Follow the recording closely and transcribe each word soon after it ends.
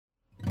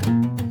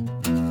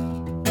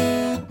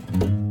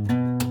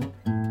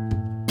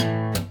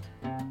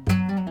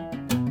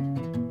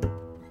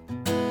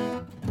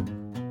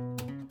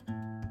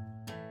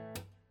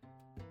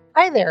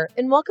there,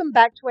 and welcome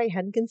back to I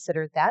Hadn't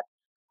Considered That.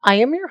 I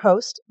am your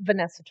host,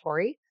 Vanessa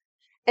Torrey,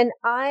 and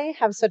I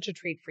have such a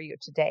treat for you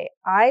today.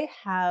 I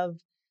have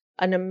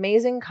an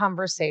amazing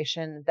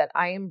conversation that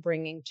I am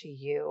bringing to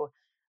you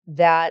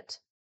that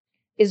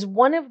is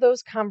one of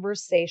those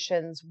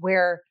conversations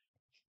where,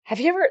 have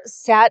you ever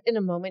sat in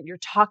a moment, you're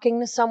talking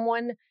to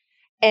someone,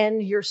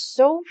 and you're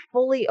so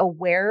fully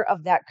aware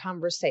of that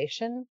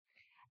conversation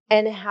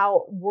and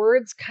how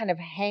words kind of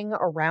hang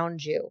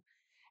around you?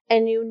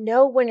 And you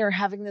know when you're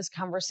having this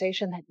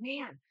conversation that,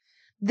 man,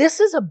 this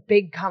is a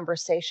big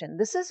conversation.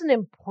 This is an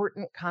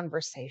important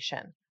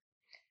conversation.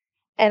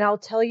 And I'll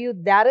tell you,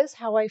 that is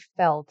how I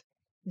felt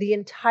the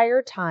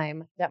entire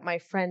time that my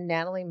friend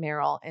Natalie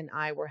Merrill and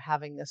I were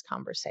having this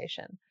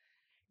conversation.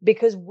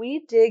 Because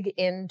we dig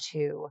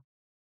into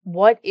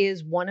what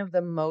is one of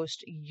the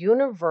most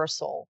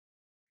universal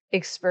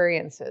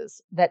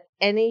experiences that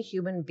any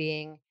human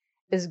being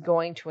is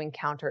going to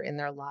encounter in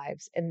their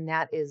lives. And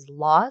that is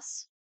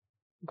loss,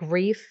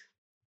 grief,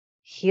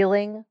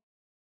 healing,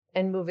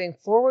 and moving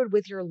forward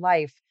with your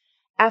life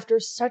after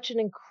such an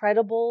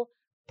incredible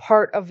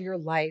part of your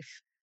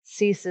life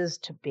ceases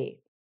to be.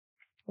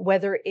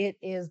 Whether it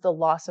is the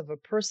loss of a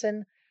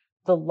person,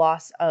 the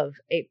loss of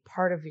a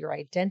part of your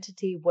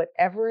identity,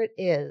 whatever it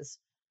is,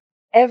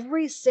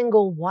 every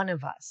single one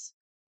of us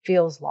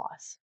feels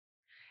loss.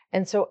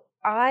 And so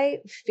I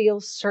feel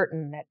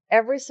certain that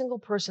every single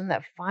person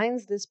that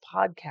finds this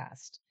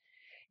podcast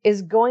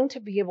is going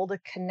to be able to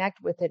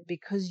connect with it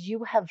because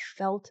you have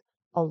felt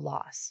a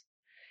loss.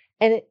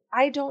 And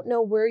I don't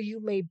know where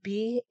you may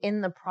be in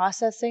the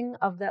processing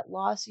of that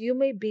loss. You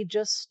may be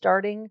just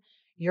starting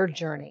your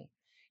journey.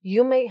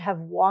 You may have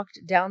walked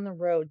down the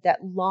road, that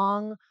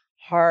long,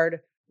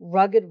 hard,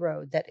 rugged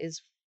road that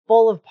is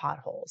full of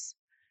potholes,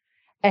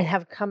 and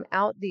have come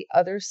out the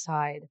other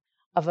side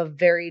of a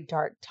very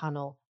dark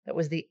tunnel that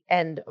was the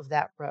end of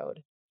that road.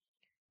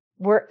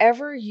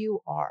 Wherever you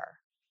are,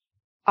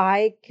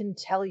 I can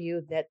tell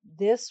you that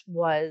this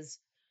was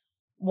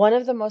one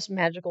of the most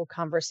magical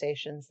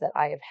conversations that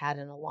I have had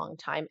in a long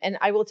time. And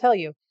I will tell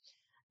you,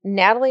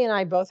 Natalie and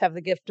I both have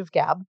the gift of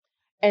gab,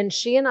 and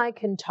she and I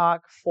can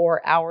talk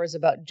for hours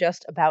about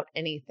just about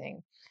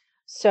anything.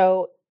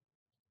 So,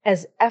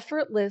 as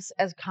effortless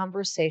as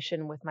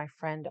conversation with my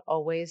friend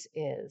always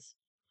is,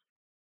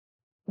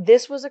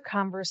 this was a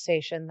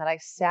conversation that I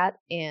sat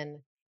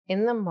in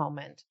the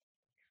moment,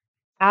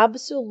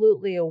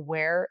 absolutely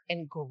aware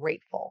and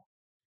grateful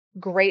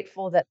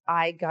that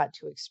I got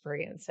to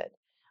experience it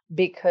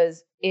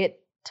because it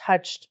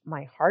touched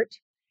my heart,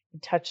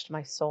 it touched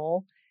my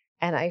soul,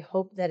 and I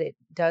hope that it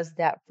does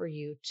that for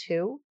you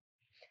too.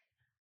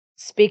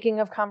 Speaking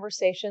of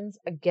conversations,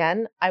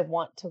 again, I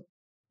want to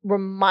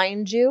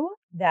remind you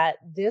that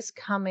this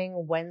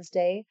coming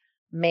Wednesday,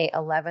 May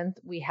 11th,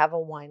 we have a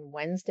Wine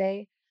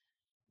Wednesday.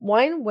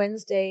 Wine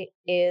Wednesday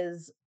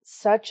is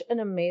such an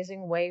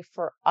amazing way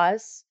for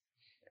us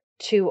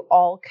to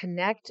all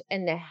connect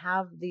and to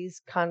have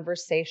these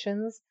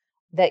conversations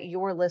that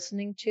you're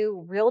listening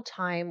to real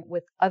time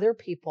with other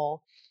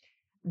people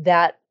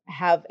that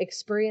have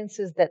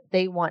experiences that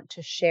they want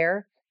to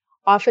share.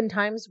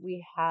 Oftentimes,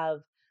 we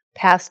have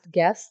past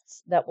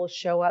guests that will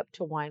show up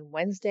to Wine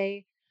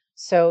Wednesday.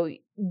 So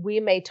we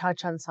may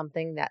touch on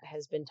something that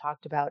has been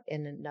talked about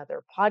in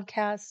another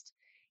podcast.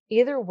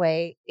 Either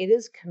way, it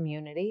is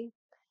community.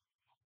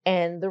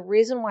 And the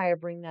reason why I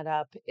bring that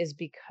up is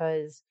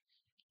because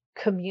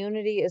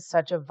community is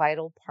such a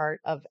vital part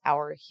of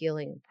our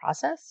healing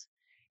process.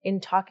 In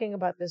talking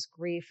about this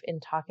grief, in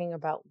talking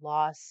about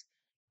loss,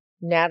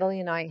 Natalie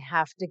and I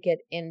have to get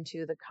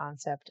into the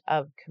concept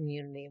of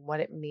community and what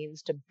it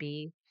means to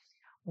be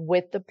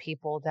with the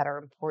people that are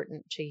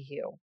important to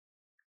you.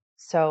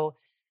 So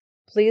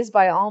please,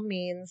 by all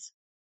means,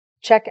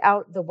 check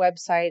out the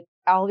website.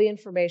 All the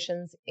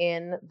information's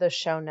in the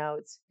show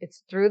notes.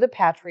 It's through the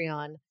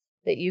Patreon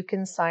that you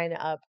can sign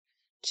up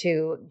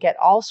to get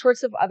all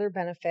sorts of other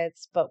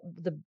benefits. But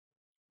the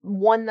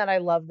one that I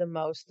love the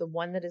most, the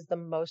one that is the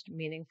most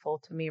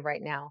meaningful to me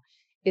right now,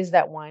 is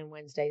that Wine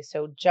Wednesday.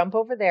 So jump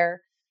over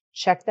there,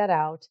 check that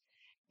out,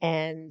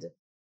 and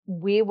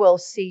we will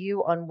see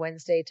you on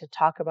Wednesday to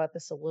talk about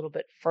this a little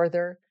bit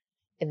further.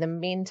 In the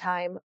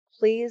meantime,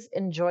 please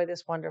enjoy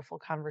this wonderful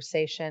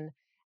conversation.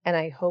 And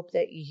I hope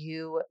that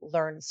you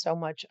learn so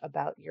much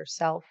about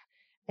yourself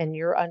and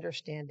your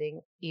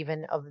understanding,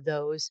 even of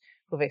those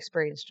who've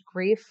experienced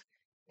grief,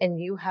 and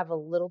you have a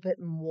little bit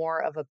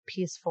more of a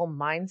peaceful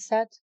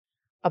mindset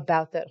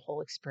about that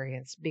whole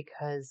experience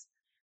because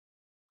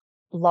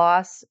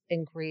loss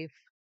and grief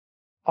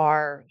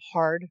are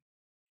hard,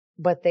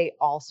 but they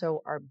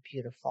also are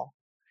beautiful.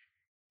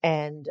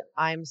 And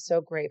I'm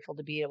so grateful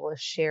to be able to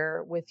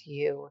share with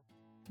you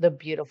the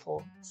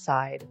beautiful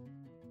side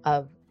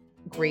of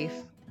grief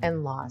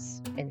and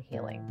loss and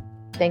healing.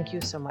 Thank you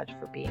so much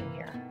for being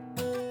here.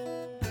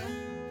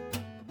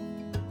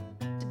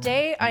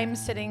 Today, I'm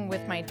sitting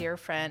with my dear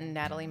friend,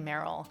 Natalie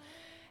Merrill.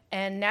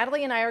 And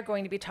Natalie and I are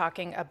going to be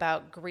talking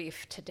about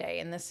grief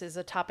today. And this is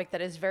a topic that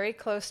is very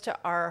close to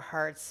our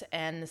hearts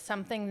and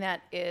something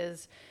that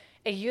is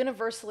a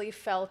universally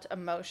felt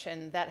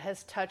emotion that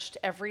has touched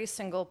every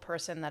single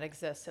person that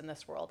exists in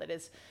this world. It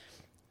is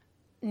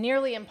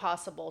nearly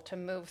impossible to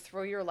move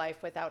through your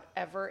life without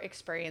ever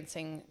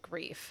experiencing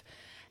grief.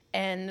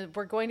 And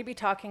we're going to be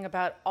talking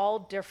about all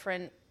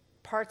different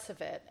parts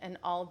of it and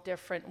all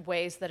different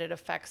ways that it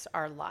affects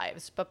our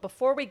lives. But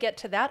before we get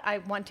to that, I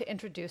want to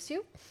introduce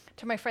you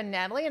to my friend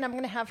Natalie, and I'm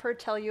going to have her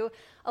tell you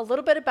a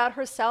little bit about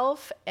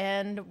herself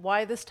and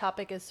why this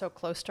topic is so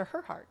close to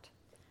her heart.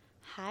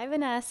 Hi,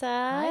 Vanessa.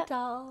 Hi,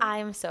 doll.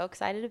 I'm so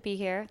excited to be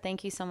here.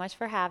 Thank you so much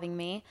for having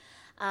me.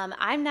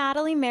 I'm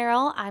Natalie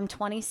Merrill. I'm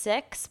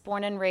 26,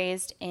 born and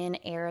raised in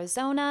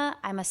Arizona.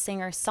 I'm a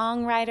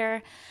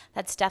singer-songwriter.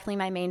 That's definitely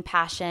my main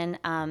passion.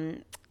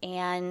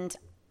 And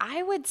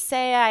I would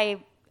say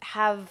I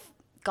have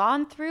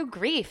gone through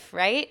grief,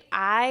 right?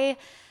 I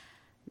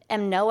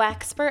am no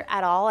expert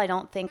at all. I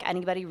don't think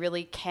anybody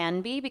really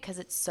can be because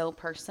it's so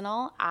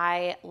personal.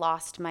 I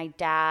lost my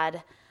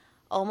dad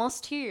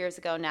almost 2 years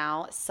ago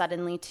now,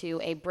 suddenly to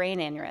a brain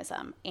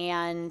aneurysm.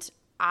 And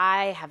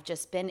I have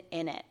just been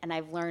in it, and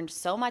I've learned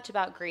so much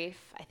about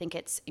grief. I think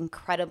it's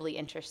incredibly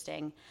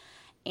interesting.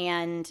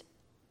 And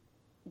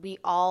we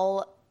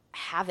all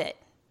have it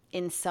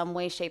in some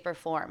way, shape, or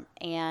form.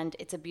 And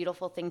it's a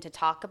beautiful thing to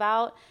talk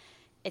about.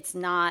 It's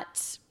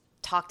not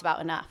talked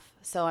about enough.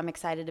 So I'm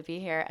excited to be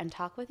here and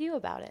talk with you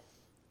about it.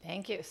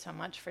 Thank you so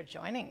much for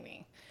joining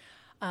me.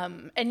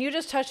 And you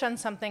just touched on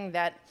something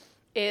that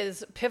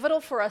is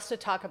pivotal for us to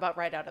talk about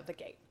right out of the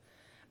gate,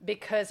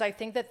 because I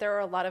think that there are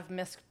a lot of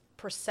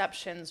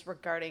misperceptions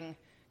regarding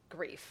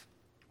grief,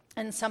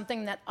 and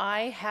something that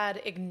I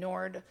had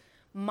ignored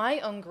my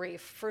own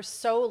grief for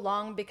so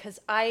long because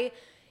I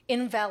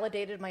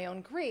invalidated my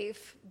own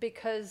grief,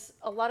 because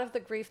a lot of the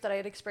grief that I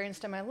had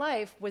experienced in my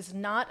life was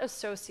not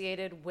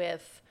associated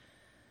with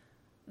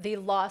the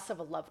loss of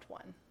a loved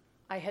one.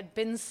 I had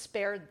been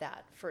spared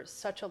that for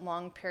such a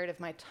long period of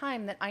my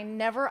time that I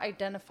never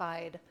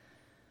identified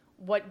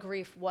what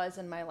grief was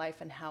in my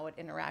life and how it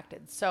interacted.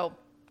 So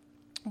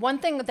one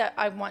thing that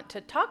I want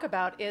to talk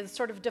about is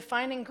sort of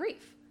defining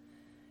grief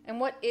and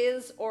what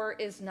is or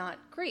is not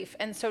grief.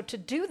 And so to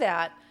do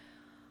that,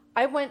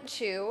 I went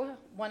to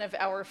one of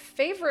our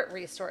favorite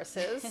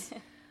resources.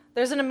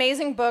 There's an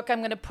amazing book.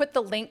 I'm going to put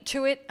the link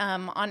to it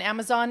on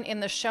Amazon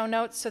in the show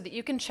notes so that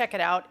you can check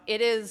it out.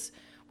 It is,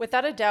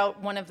 without a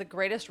doubt, one of the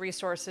greatest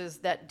resources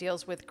that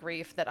deals with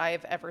grief that I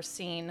have ever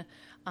seen.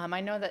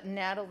 I know that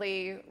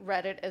Natalie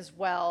read it as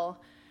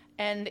well.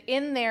 And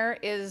in there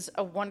is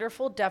a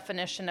wonderful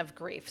definition of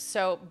grief.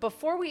 So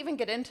before we even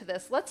get into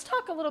this, let's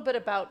talk a little bit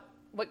about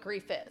what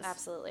grief is.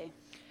 Absolutely.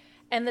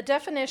 And the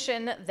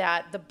definition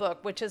that the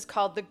book, which is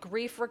called The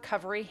Grief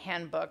Recovery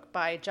Handbook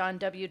by John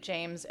W.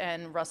 James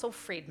and Russell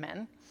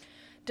Friedman,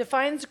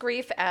 defines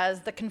grief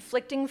as the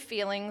conflicting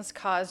feelings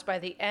caused by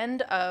the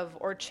end of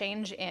or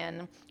change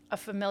in a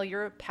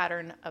familiar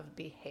pattern of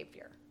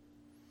behavior.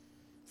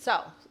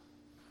 So,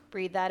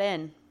 Breathe that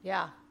in.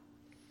 yeah.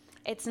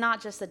 It's not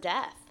just a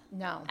death.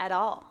 No. At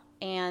all.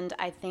 And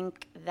I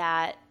think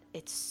that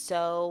it's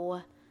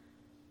so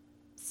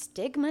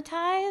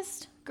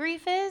stigmatized,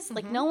 grief is.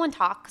 Like, no one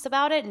talks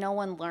about it. No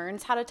one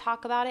learns how to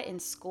talk about it in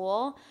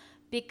school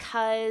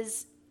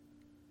because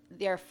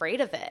they're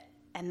afraid of it.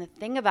 And the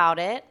thing about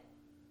it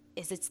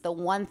is it's the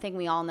one thing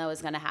we all know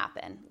is going to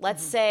happen.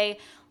 Let's say,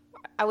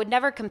 I would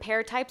never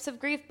compare types of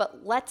grief,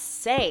 but let's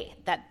say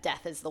that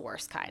death is the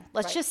worst kind.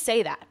 Let's just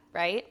say that,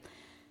 right?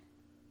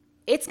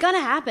 It's going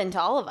to happen to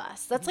all of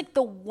us. That's like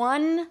the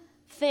one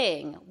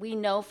thing we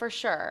know for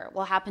sure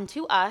will happen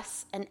to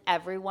us and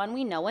everyone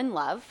we know and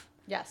love.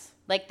 Yes.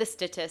 Like, the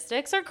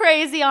statistics are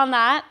crazy on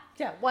that.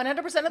 Yeah, 100%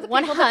 of the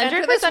people that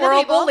enter 100% this of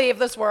world people. will leave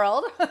this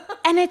world.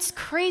 And it's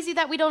crazy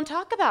that we don't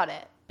talk about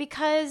it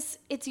because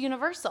it's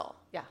universal.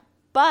 Yeah.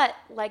 But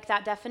like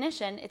that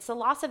definition, it's the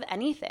loss of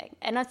anything.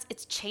 And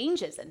it's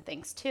changes in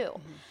things too.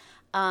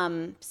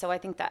 So I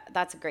think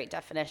that's a great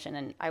definition,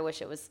 and I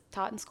wish it was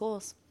taught in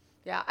schools.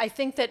 Yeah, I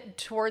think that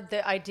toward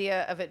the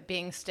idea of it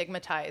being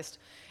stigmatized,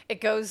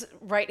 it goes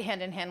right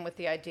hand in hand with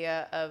the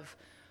idea of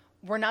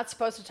we're not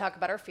supposed to talk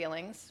about our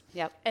feelings.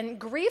 Yep. And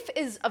grief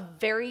is a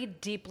very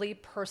deeply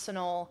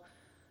personal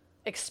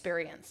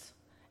experience.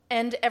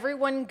 And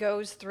everyone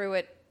goes through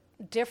it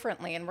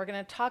differently. And we're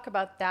going to talk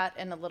about that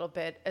in a little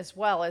bit, as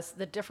well as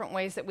the different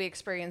ways that we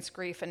experience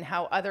grief and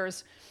how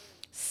others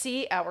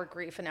see our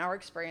grief and our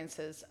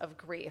experiences of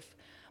grief.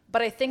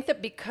 But I think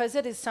that because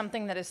it is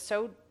something that is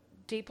so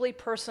deeply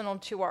personal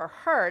to our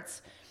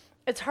hearts,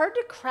 it's hard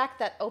to crack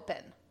that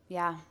open.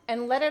 Yeah.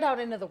 And let it out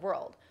into the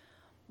world.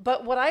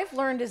 But what I've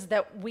learned is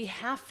that we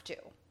have to.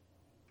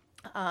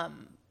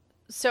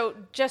 So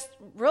just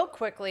real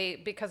quickly,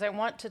 because I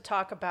want to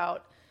talk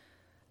about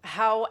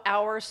how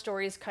our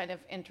stories kind of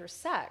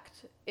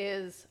intersect,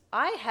 is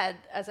I had,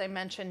 as I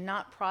mentioned,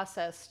 not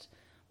processed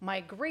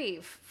my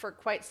grief for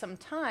quite some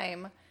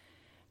time.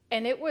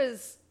 And it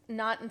was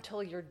not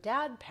until your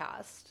dad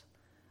passed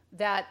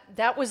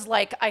that was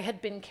like I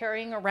had been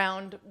carrying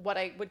around what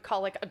I would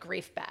call like a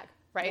grief bag,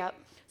 right? Yep.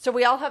 So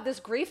we all have this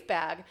grief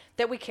bag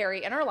that we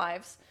carry in our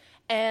lives.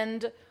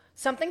 And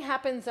something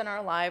happens in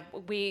our life.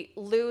 We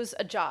lose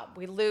a job.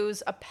 We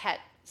lose a pet.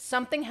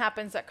 Something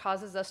happens that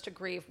causes us to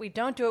grieve. We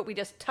don't do it. We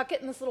just tuck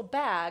it in this little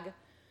bag.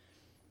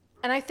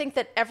 And I think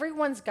that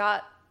everyone's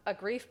got a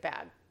grief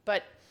bag,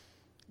 but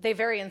they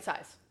vary in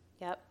size.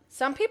 Yep.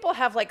 Some people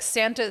have like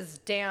Santa's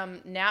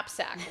damn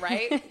knapsack,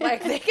 right?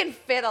 Like they can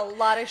fit a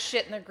lot of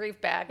shit in their grief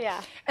bag. Yeah.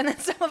 And then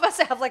some of us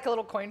have like a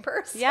little coin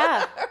purse.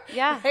 Yeah.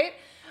 Yeah. Right?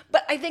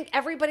 But I think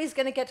everybody's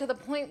going to get to the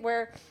point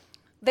where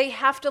they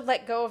have to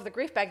let go of the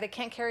grief bag. They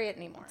can't carry it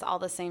anymore. It's all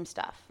the same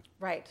stuff.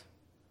 Right.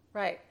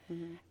 Right.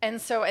 Mm-hmm. And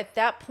so at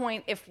that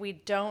point, if we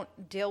don't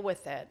deal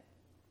with it,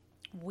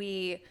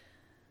 we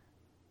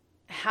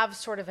have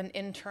sort of an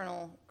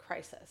internal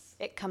crisis.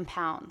 It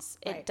compounds.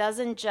 Right. It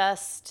doesn't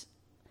just,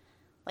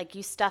 like,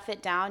 you stuff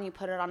it down, you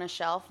put it on a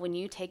shelf. When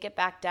you take it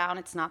back down,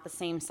 it's not the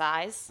same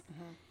size.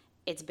 Mm-hmm.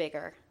 It's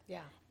bigger.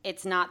 Yeah.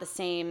 It's not the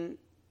same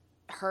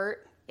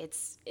hurt.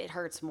 It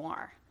hurts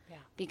more. Yeah.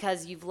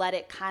 Because you've let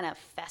it kind of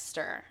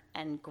fester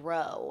and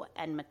grow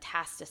and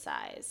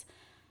metastasize.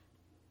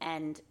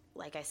 And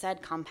like I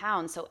said,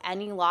 compound. So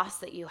any loss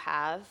that you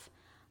have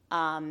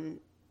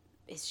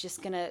is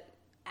just going to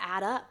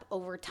add up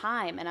over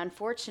time. And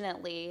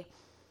unfortunately,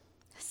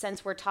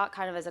 since we're taught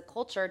kind of as a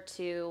culture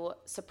to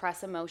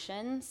suppress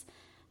emotions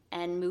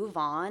and move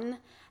on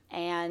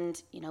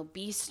and,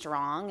 be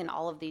strong and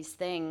all of these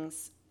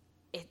things,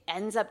 it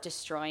ends up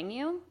destroying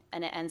you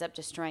and it ends up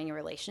destroying your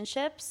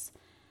relationships.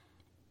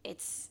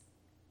 It's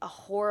a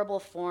horrible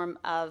form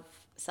of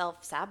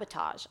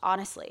self-sabotage,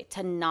 honestly,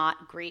 to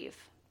not grieve.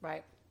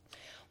 Right.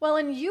 Well,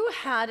 and you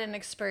had an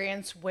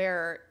experience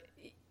where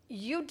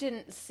you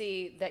didn't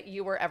see that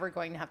you were ever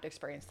going to have to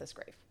experience this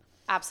grief.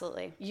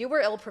 Absolutely. You were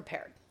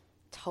ill-prepared.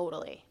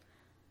 Totally.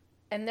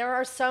 And there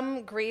are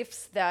some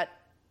griefs that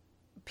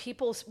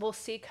people will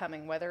see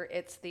coming, whether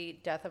it's the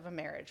death of a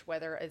marriage,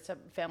 whether it's a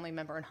family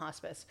member in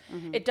hospice.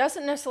 Mm-hmm. It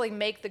doesn't necessarily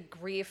make the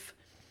grief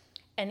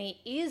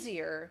any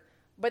easier,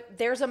 but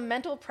there's a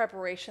mental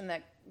preparation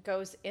that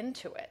goes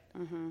into it.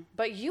 Mm-hmm.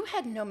 But you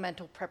had no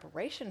mental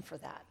preparation for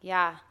that.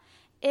 Yeah.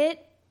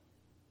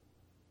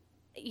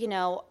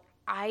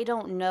 I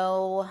don't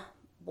know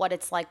what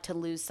it's like to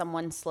lose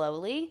someone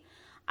slowly.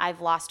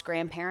 I've lost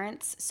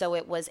grandparents, so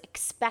it was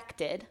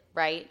expected,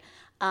 right?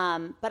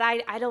 But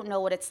I don't know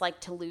what it's like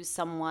to lose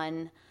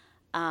someone,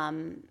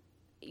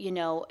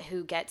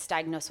 who gets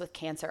diagnosed with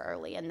cancer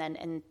early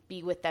and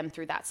be with them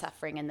through that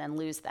suffering and then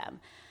lose them.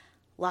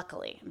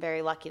 Luckily, I'm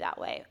very lucky that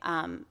way.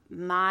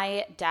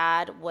 My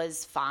dad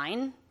was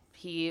fine.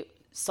 He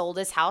sold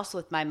his house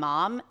with my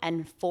mom,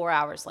 and 4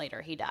 hours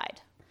later, he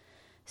died.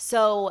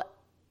 So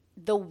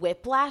the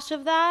whiplash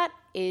of that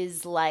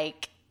is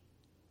like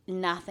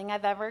nothing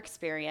I've ever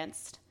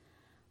experienced.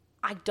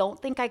 I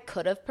don't think I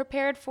could have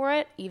prepared for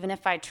it, even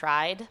if I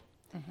tried.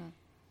 Mm-hmm.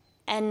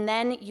 And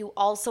then you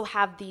also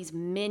have these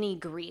mini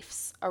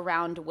griefs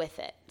around with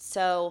it.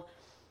 So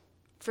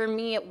for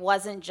me, it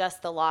wasn't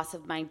just the loss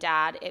of my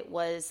dad. It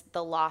was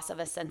the loss of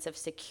a sense of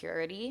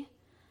security,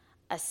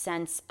 a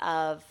sense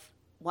of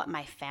what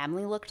my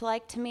family looked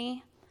like to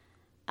me,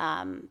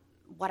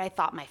 what I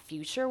thought my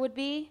future would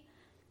be,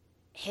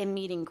 him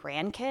meeting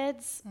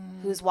grandkids,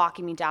 who's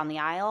walking me down the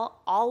aisle.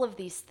 All of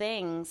these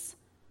things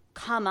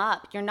come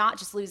up. You're not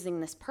just losing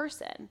this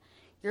person.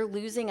 You're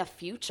losing a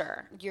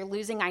future. You're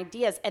losing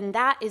ideas. And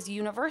that is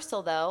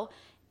universal, though,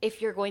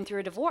 if you're going through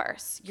a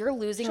divorce. You're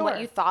losing what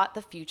you thought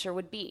the future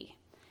would be.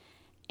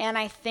 And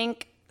I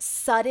think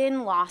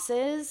sudden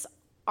losses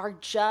are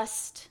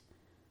just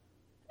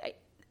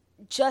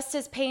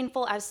as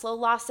painful as slow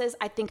losses.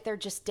 I think they're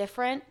just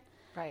different.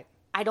 Right.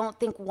 I don't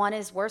think one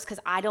is worse because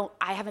I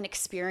haven't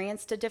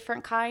experienced a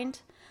different kind.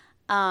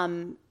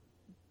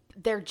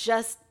 They're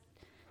just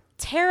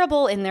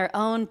terrible in their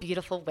own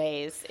beautiful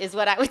ways, is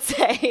what I would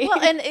say.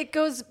 Well, and it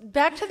goes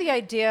back to the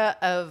idea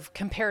of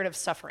comparative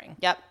suffering.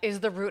 Yep. Is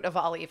the root of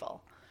all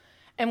evil.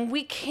 And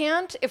we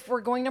can't, if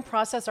we're going to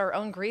process our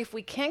own grief,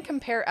 we can't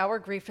compare our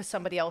grief to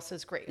somebody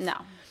else's grief. No.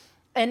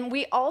 And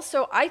we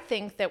also, I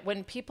think that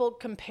when people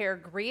compare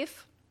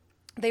grief,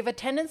 they have a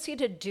tendency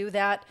to do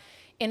that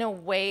in a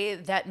way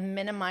that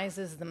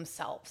minimizes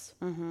themselves.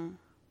 Mm-hmm.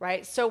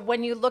 Right? So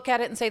when you look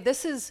at it and say,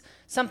 this is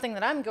something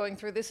that I'm going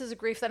through, this is a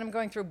grief that I'm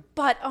going through,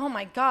 but oh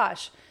my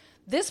gosh,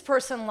 this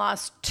person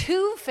lost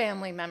 2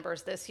 family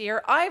members this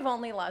year. I've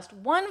only lost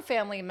 1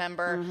 family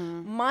member.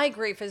 Mm-hmm. My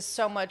grief is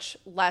so much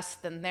less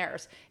than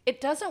theirs.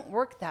 It doesn't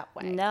work that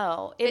way.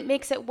 No, it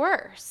makes it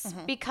worse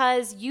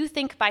because you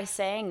think by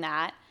saying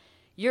that,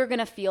 you're going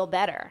to feel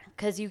better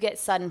because you get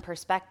sudden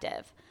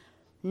perspective.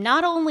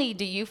 Not only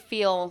do you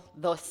feel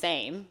the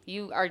same,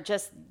 you are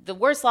just, the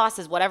worst loss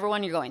is whatever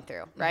one you're going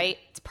through, right?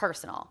 Mm-hmm. It's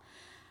personal.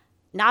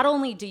 Not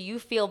only do you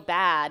feel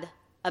bad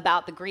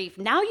about the grief,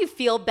 now you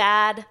feel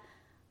bad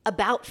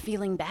about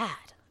feeling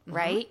bad,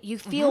 right? You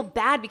feel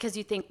bad because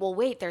you think, well,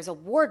 wait, there's a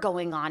war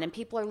going on and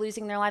people are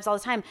losing their lives all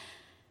the time.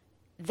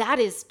 That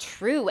is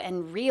true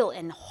and real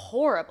and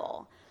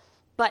horrible.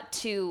 But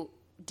to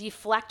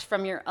deflect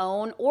from your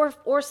own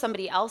or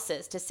somebody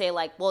else's to say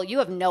like, well, you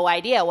have no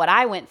idea what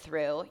I went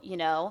through,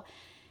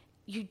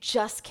 you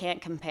just can't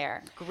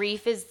compare.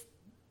 Grief is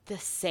the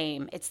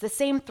same. It's the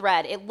same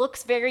thread. It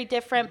looks very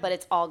different, but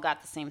it's all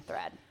got the same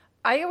thread.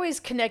 I always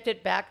connect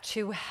it back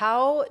to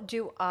how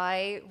do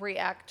I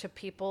react to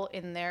people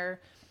in their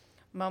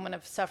moment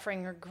of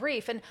suffering or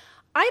grief. And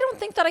I don't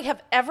think that I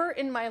have ever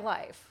in my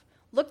life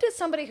looked at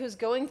somebody who's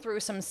going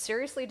through some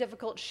seriously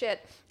difficult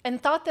shit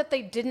and thought that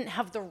they didn't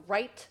have the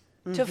right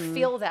to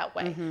feel that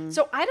way.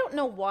 So I don't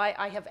know why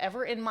I have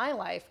ever in my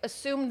life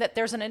assumed that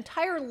there's an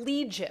entire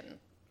legion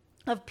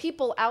of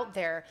people out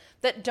there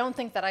that don't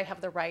think that I have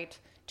the right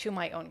to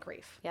my own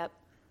grief. Yep.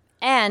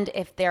 And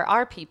if there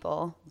are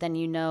people, then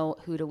you know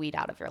who to weed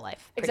out of your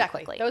life pretty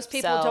Exactly. quickly. Those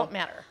people don't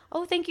matter.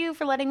 Oh, thank you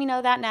for letting me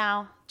know that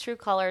now. True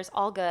colors,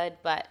 all good,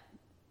 but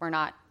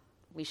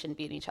we shouldn't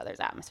be in each other's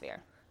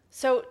atmosphere.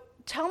 So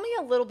tell me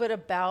a little bit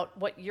about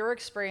what your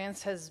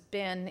experience has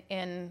been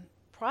in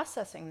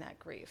processing that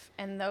grief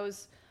and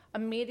those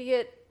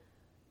immediate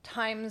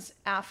times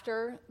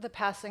after the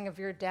passing of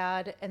your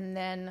dad, and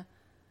then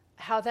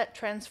how that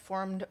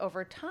transformed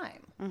over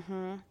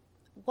time.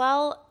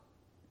 Well,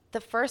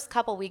 the first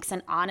couple weeks,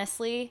 and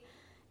honestly,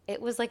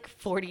 it was like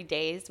 40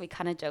 days. We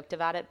kind of joked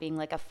about it being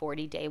like a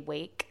 40-day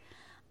wake.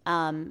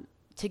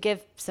 To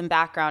give some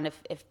background,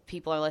 if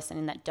people are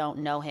listening that don't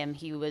know him,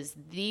 he was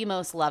the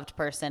most loved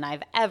person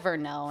I've ever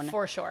known.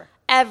 For sure.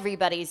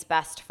 Everybody's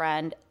best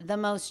friend, the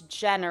most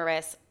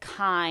generous,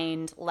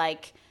 kind,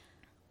 like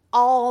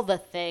all the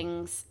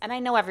things. And I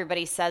know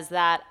everybody says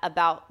that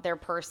about their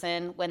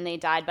person when they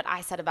died, but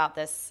I said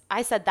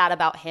that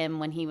about him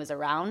when he was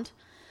around.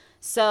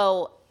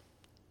 So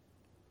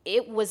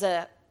it was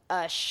a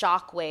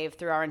shockwave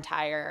through our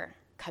entire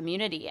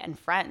community and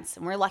friends.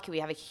 And we're lucky we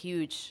have a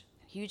huge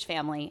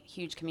family,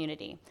 huge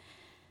community.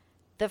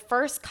 The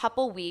first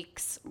couple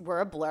weeks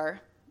were a blur.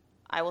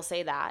 I will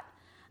say that.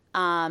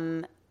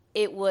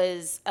 It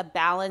was a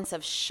balance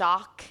of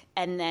shock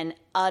and then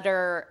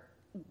utter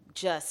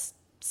just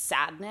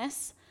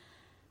sadness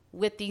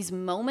with these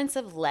moments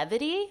of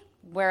levity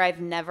where I've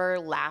never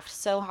laughed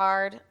so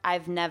hard.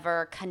 I've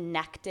never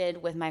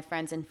connected with my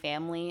friends and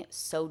family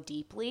so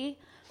deeply,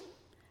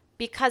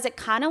 because it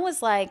kind of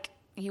was like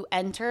you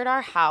entered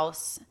our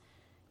house,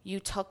 you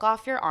took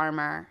off your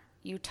armor,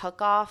 you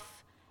took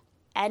off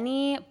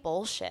any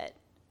bullshit,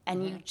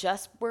 and you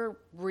just were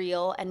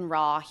real and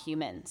raw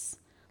humans,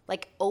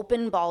 like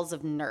open balls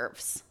of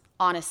nerves,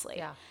 honestly.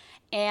 Yeah.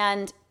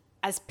 And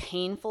as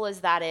painful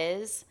as that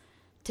is,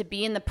 to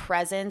be in the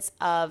presence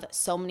of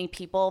so many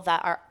people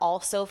that are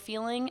also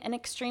feeling an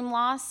extreme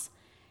loss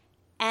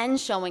and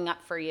showing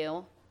up for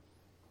you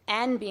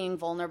and being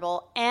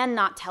vulnerable and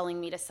not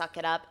telling me to suck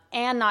it up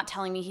and not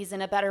telling me he's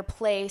in a better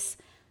place,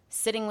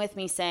 sitting with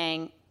me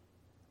saying,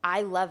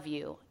 I love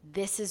you.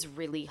 This is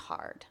really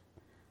hard.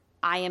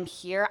 I am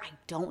here. I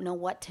don't know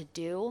what to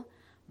do,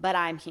 but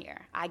I'm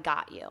here. I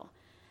got you.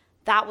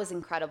 That was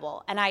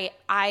incredible. And I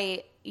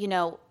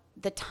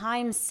the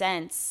time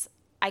since,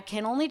 I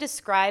can only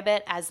describe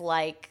it as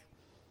like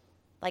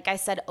I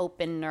said,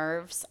 open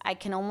nerves. I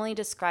can only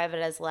describe it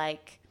as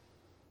like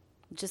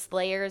just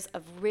layers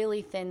of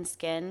really thin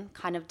skin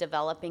kind of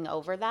developing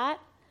over that.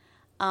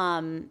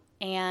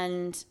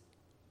 And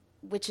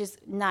which is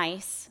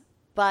nice,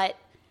 but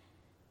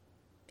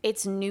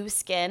it's new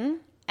skin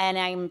and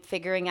I'm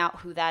figuring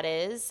out who that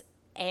is.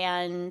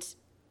 And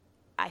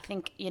I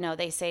think,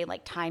 they say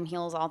like time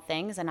heals all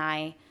things. And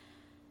I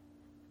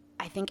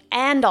think,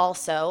 and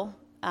also,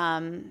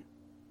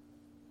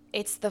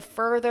 it's the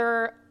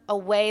further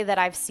away that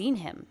I've seen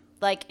him.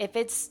 Like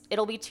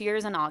it'll be 2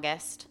 years in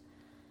August.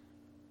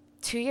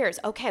 2 years.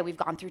 Okay, we've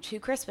gone through 2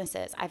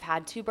 Christmases. I've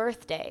had 2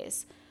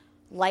 birthdays.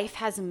 Life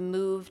has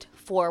moved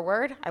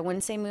forward. I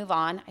wouldn't say move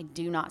on. I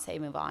do not say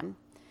move on.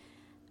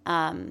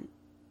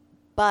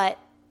 But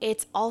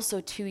it's also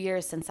 2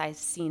 years since I've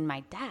seen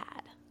my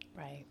dad.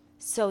 Right.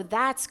 So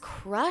that's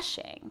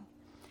crushing.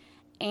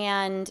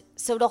 And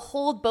so to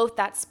hold both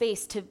that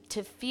space,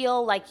 to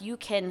feel like you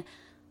can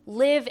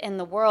live in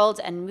the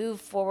world and move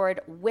forward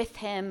with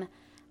him.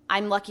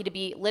 I'm lucky to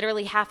be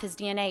literally half his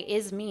DNA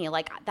is me.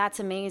 Like,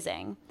 that's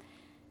amazing.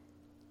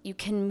 You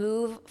can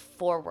move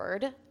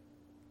forward,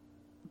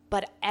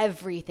 but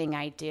everything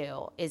I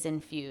do is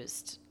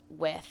infused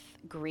with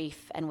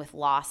grief and with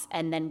loss,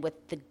 and then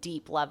with the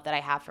deep love that I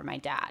have for my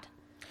dad.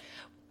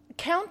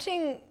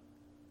 Counting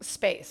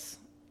space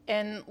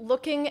and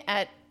looking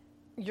at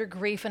your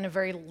grief in a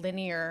very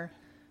linear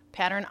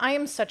pattern. I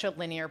am such a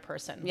linear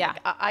person. Yeah.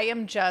 Like, I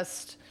am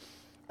just,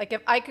 like,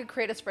 if I could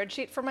create a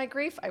spreadsheet for my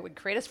grief, I would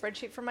create a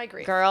spreadsheet for my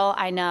grief. Girl,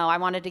 I know. I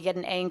wanted to get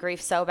an A in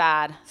grief so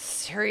bad.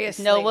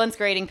 Seriously. No one's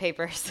grading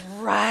papers.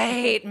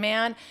 Right,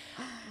 man.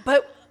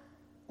 But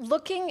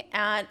looking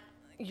at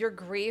your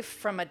grief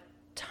from a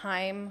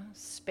time,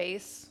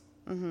 space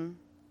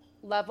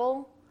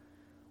level,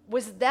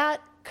 was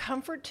that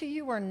comfort to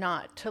you or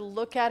not? To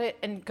look at it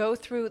and go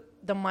through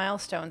the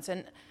milestones.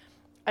 And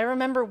I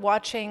remember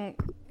watching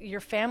your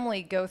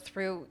family go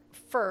through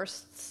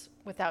firsts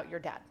without your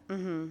dad.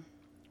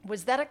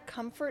 Was that a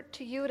comfort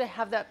to you to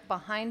have that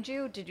behind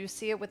you? Did you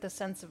see it with a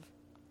sense of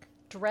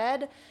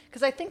dread?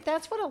 Because I think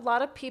that's what a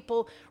lot of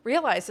people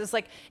realize is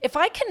like, if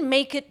I can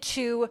make it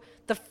through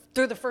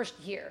the first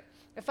year,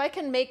 if I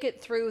can make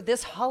it through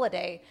this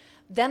holiday,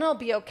 then I'll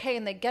be okay.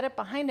 And they get it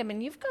behind them.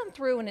 And you've gone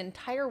through an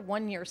entire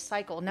 1-year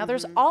cycle. Now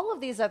there's all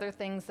of these other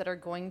things that are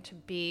going to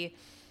be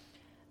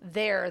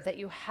there that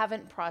you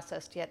haven't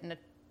processed yet in a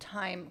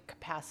time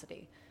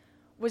capacity.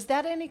 Was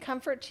that any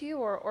comfort to you,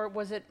 or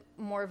was it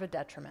more of a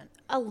detriment?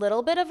 A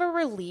little bit of a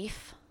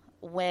relief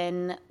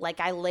when,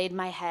 like, I laid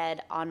my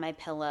head on my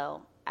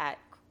pillow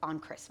on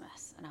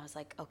Christmas, and I was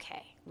like,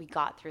 okay, we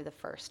got through the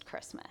first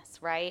Christmas,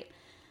 right?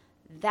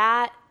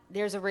 That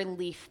there's a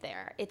relief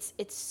there. It's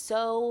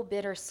so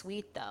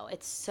bittersweet, though.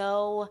 It's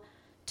so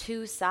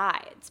two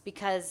sides,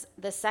 because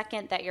the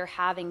second that you're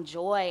having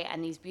joy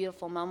and these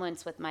beautiful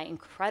moments with my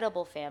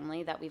incredible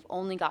family that we've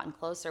only gotten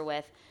closer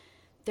with,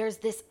 there's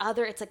this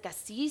other, it's like a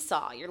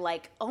seesaw. You're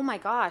like, oh my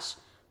gosh,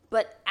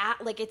 but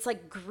it's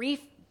like grief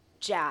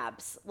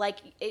jabs. Like,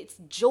 it's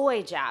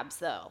joy jabs,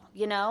 though,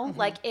 you know?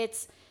 Like,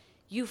 it's,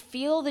 you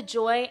feel the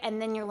joy, and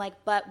then you're like,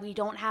 but we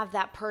don't have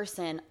that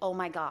person. Oh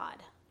my God.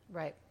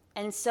 Right.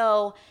 And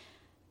so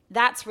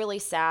that's really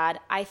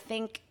sad. I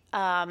think,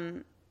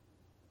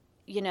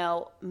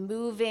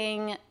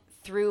 moving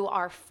through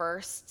our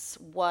firsts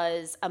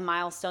was a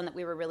milestone that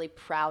we were really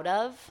proud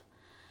of,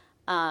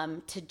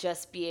 to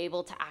just be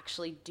able to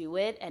actually do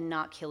it and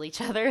not kill each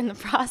other in the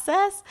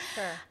process.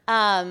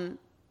 Sure.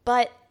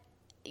 But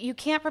you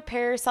can't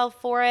prepare yourself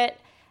for it.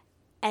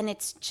 And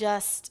it's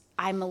just,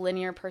 I'm a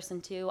linear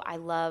person too. I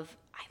loved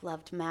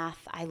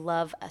math. I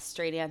love a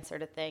straight answer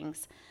to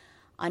things.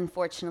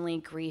 Unfortunately,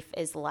 grief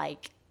is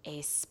like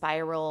a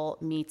spiral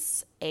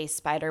meets a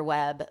spider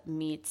web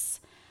meets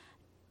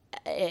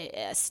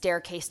a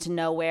staircase to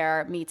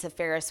nowhere meets a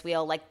Ferris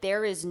wheel. Like,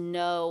 there is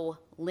no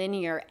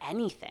linear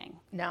anything.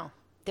 No.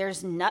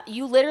 There's not,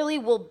 you literally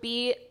will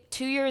be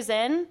 2 years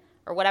in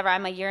or whatever,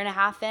 I'm a year and a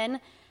half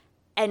in,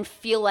 and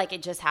feel like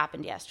it just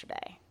happened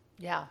yesterday.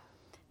 Yeah.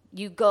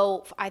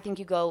 I think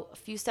you go a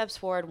few steps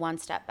forward, one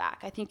step back.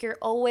 I think you're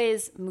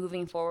always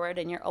moving forward,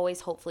 and you're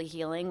always hopefully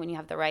healing when you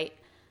have the right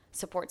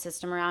support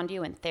system around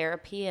you and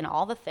therapy and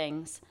all the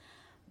things.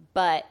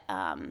 But,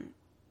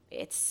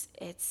 it's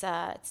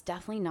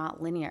definitely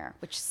not linear,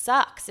 which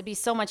sucks. It'd be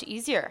so much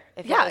easier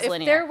if it was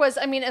linear. There was,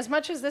 I mean, as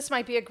much as this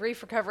might be a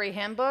grief recovery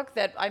handbook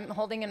that I'm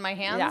holding in my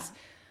hands,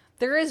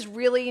 there is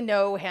really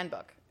no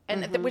handbook.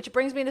 And which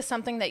brings me to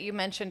something that you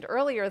mentioned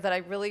earlier that I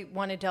really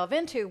want to delve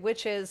into,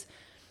 which is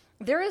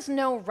there is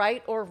no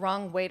right or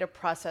wrong way to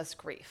process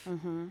grief.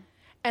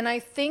 And I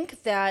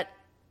think that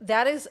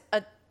is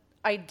an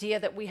idea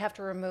that we have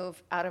to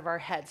remove out of our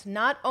heads,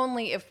 not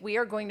only if we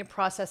are going to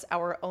process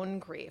our own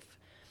grief,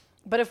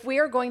 but if we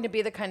are going to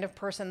be the kind of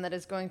person that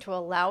is going to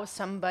allow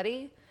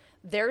somebody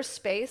their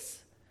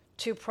space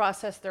to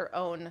process their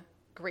own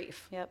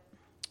grief. Yep.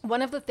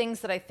 One of the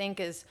things that I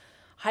think is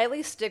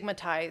highly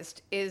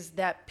stigmatized is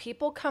that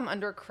people come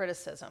under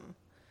criticism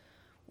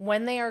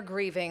when they are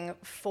grieving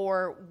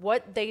for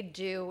what they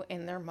do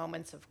in their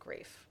moments of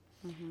grief.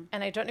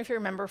 And I don't know if you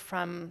remember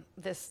from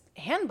this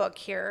handbook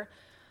here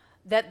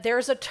that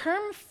there's a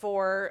term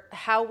for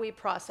how we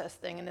process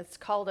things, and it's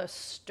called a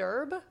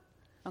STIRB.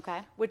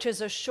 Okay. Which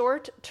is a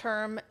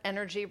short-term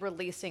energy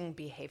releasing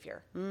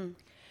behavior. And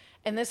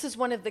this is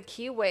one of the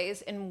key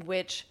ways in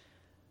which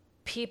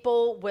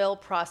people will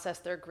process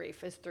their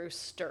grief is through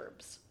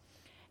STIRBs.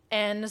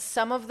 And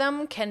some of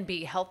them can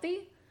be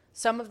healthy.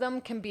 Some of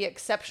them can be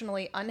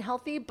exceptionally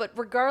unhealthy. But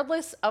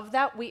regardless of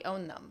that, we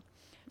own them.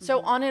 So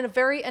on a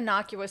very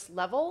innocuous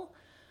level,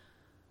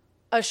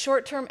 a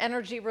short-term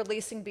energy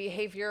releasing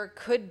behavior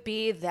could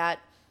be that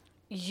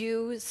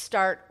you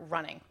start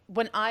running.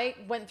 When I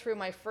went through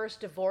my first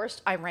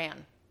divorce, I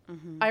ran.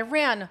 I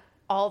ran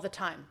all the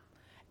time.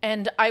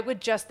 And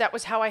that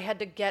was how I had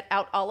to get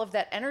out all of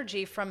that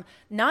energy from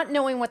not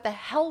knowing what the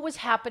hell was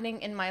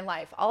happening in my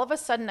life. All of a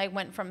sudden, I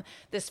went from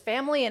this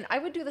family, and I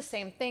would do the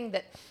same thing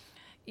that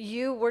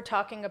you were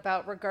talking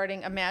about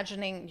regarding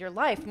imagining your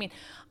life. I mean,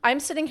 I'm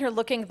sitting here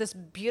looking at this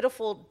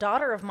beautiful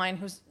daughter of mine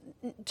who's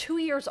 2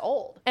 years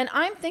old, and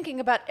I'm thinking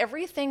about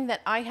everything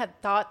that I had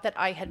thought that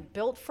I had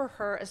built for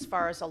her as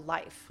far as a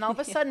life. And all of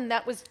a sudden,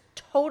 that was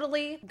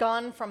totally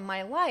gone from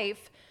my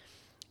life,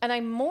 and I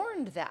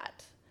mourned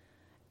that.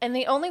 And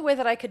the only way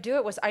that I could do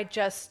it was I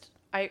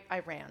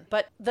ran.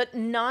 But the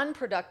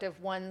non-productive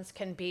ones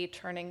can be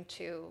turning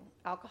to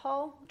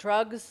alcohol,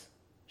 drugs,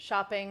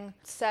 shopping,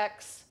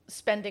 sex,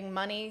 spending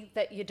money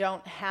that you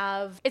don't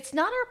have. It's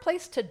not our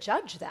place to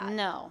judge that.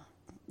 No.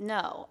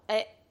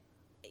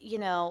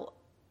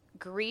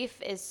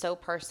 Grief is so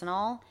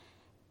personal,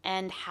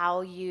 and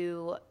how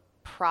you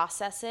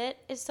process it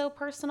is so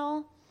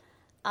personal.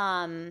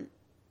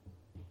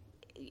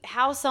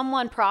 How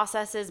someone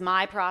processes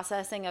my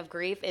processing of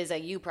grief is a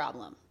you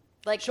problem.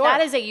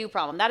 That is a you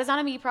problem. That is not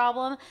a me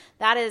problem.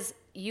 That is,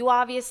 you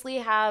obviously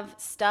have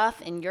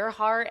stuff in your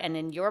heart and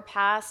in your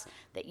past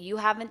that you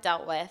haven't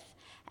dealt with.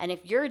 And if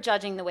you're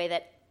judging the way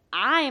that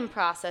I'm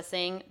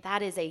processing,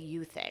 that is a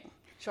you thing.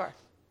 Sure.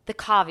 The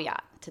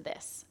caveat to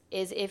this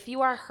is if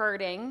you are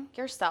hurting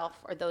yourself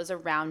or those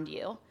around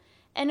you,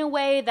 in a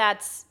way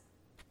that's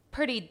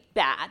pretty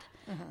bad.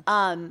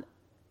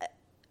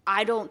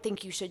 I don't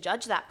think you should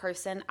judge that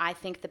person. I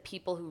think the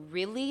people who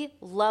really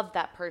love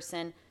that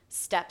person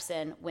steps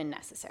in when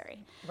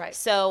necessary. Right.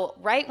 So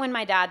right when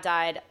my dad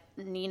died,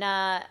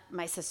 Nina,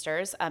 my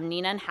sisters,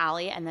 Nina and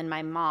Hallie, and then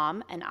my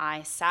mom and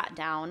I sat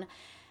down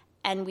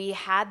and we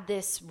had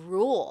this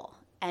rule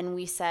and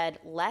we said,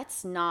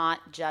 let's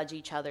not judge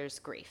each other's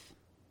grief.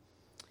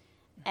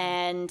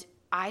 And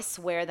I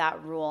swear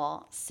that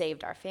rule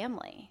saved our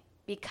family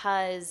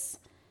because,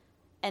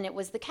 and it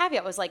was the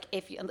caveat, was like,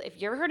 if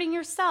you're hurting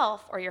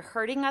yourself or you're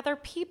hurting other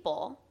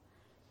people,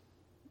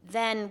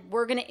 then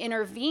we're going to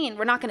intervene.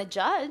 We're not going to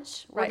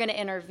judge. We're going to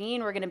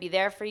intervene. We're going to be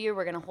there for you.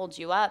 We're going to hold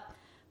you up.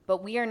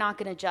 But we are not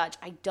going to judge.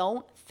 I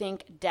don't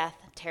think death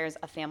tears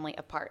a family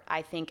apart.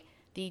 I think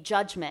the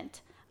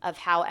judgment of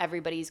how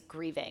everybody's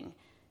grieving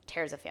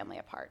tears a family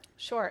apart.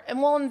 Sure.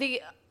 And well, in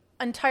the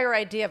entire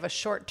idea of a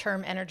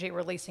short-term energy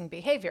releasing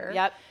behavior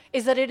Yep.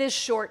 is that it is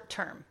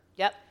short-term.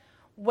 Yep.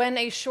 When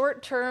a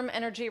short-term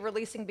energy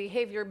releasing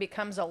behavior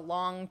becomes a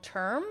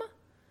long-term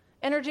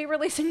energy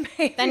releasing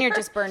behavior, Then you're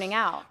just burning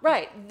out.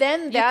 right.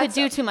 Then You that's could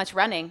do too much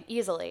running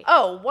easily.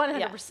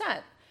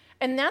 100%.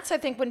 And that's, I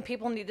think, when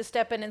people need to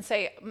step in and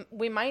say,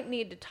 we might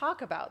need to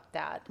talk about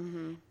that.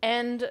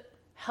 And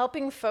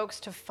helping folks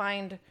to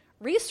find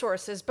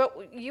resources.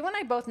 But you and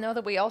I both know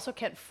that we also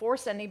can't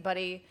force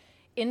anybody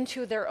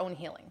into their own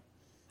healing.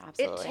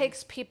 Absolutely. It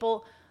takes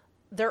people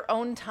their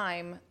own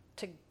time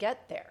to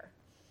get there.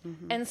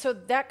 And so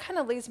that kind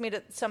of leads me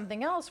to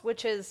something else,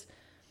 which is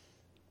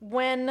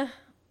when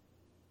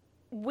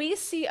we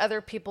see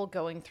other people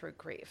going through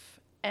grief.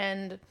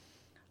 And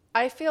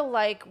I feel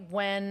like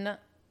when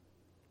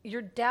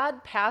your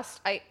dad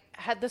passed, I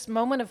had this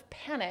moment of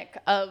panic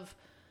of,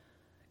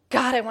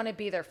 God, I want to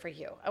be there for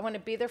you. I want to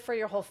be there for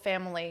your whole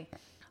family.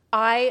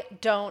 I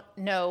don't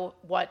know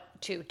what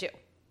to do.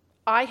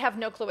 I have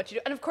no clue what to do.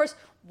 And of course,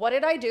 what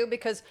did I do?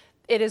 Because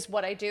it is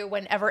what I do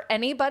whenever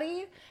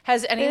anybody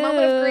has any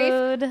moment of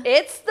grief.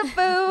 It's the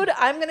food.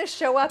 I'm going to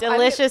show up.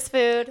 Delicious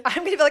food. I'm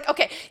going to be like,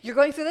 okay, you're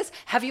going through this.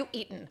 Have you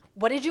eaten?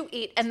 What did you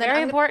eat? And then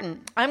Very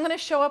important. I'm going to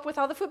show up with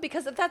all the food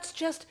because that's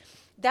just,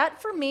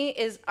 that for me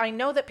is, I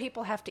know that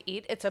people have to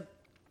eat. It's a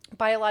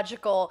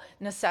biological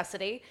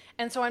necessity.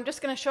 And so I'm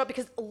just going to show up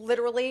because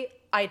literally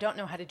I don't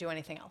know how to do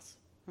anything else.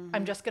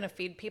 I'm just going to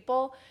feed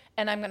people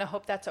and I'm going to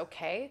hope that's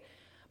okay.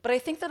 But I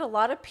think that a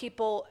lot of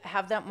people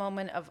have that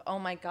moment of, oh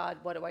my God,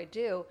 what do I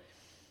do?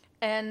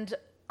 And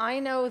I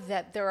know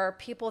that there are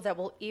people that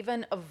will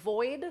even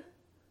avoid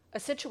a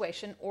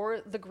situation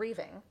or the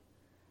grieving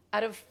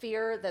out of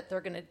fear that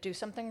they're going to do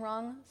something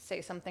wrong,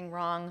 say something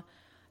wrong,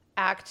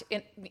 act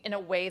in a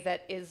way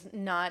that is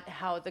not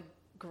how the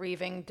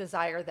grieving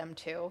desire them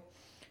to.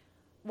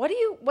 What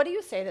do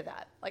you say to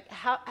that? Like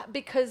how,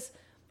 because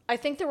I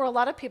think there were a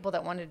lot of people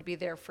that wanted to be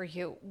there for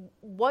you.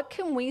 What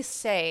can we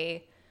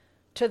say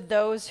to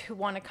those who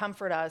want to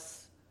comfort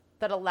us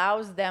that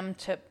allows them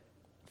to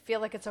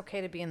feel like it's okay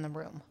to be in the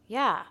room?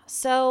 Yeah.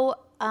 So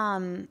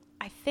I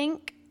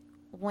think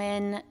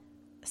when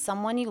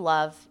someone you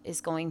love is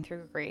going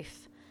through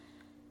grief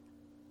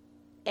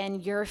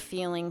and you're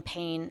feeling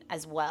pain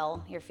as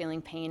well, you're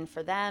feeling pain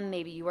for them,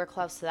 maybe you were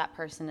close to that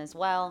person as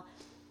well,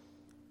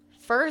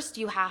 first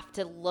you have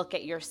to look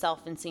at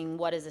yourself and seeing,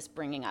 what is this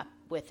bringing up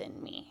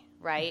within me,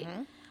 right?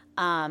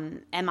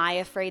 Am I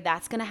afraid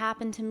that's going to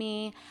happen to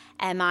me?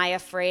 Am I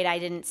afraid I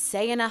didn't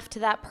say enough to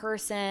that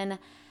person?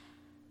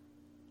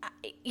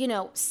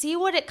 See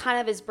what it kind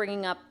of is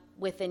bringing up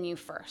within you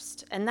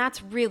first. And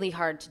that's really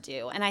hard to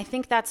do. And I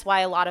think that's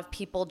why a lot of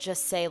people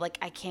just say, like,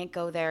 I can't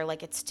go there.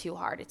 Like, it's too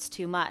hard. It's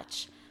too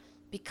much.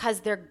 Because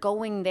they're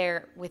going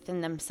there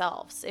within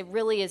themselves. It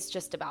really is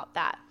just about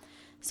that.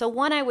 So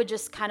one, I would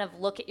just kind of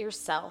look at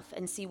yourself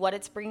and see what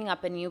it's bringing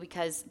up in you,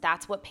 because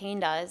that's what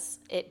pain does.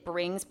 It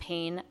brings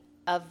pain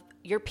of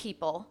your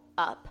people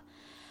up,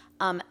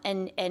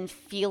 and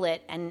feel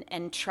it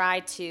and try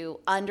to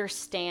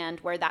understand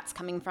where that's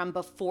coming from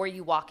before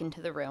you walk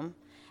into the room.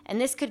 And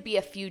this could be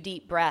a few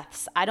deep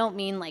breaths. I don't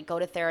mean like go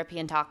to therapy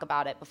and talk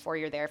about it before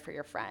you're there for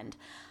your friend.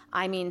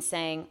 I mean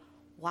saying,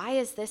 why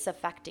is this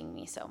affecting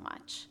me so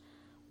much?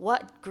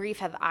 What grief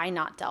have I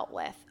not dealt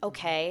with?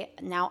 Okay,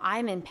 now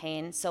I'm in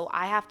pain, so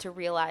I have to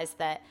realize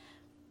that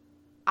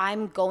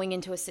I'm going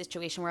into a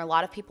situation where a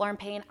lot of people are in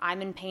pain.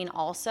 I'm in pain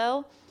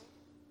also.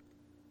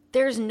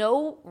 There's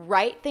no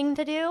right thing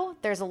to do.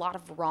 There's a lot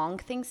of wrong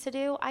things to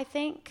do, I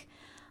think.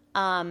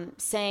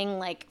 Saying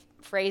like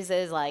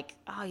phrases like,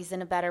 oh, he's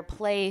in a better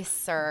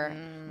place, or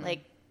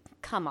like,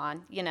 come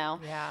on,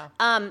 Yeah.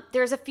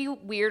 There's a few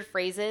weird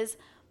phrases,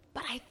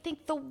 but I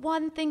think the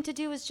one thing to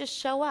do is just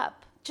show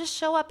up. Just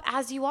show up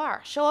as you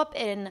are. Show up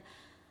in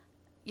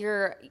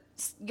your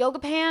yoga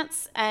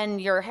pants and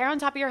your hair on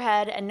top of your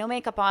head and no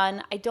makeup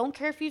on. I don't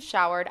care if you've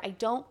showered. I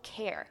don't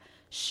care.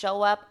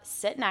 Show up,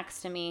 sit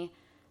next to me,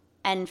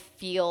 and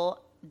feel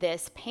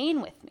this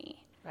pain with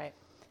me. Right.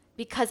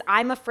 Because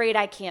I'm afraid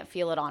I can't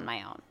feel it on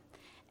my own.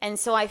 And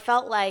so I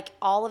felt like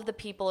all of the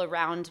people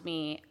around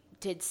me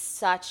did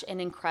such an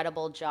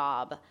incredible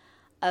job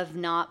of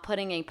not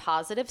putting a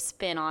positive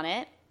spin on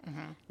it,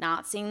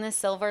 not seeing the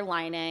silver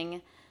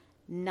lining,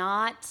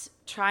 not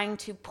trying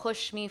to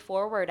push me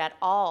forward at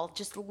all,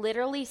 just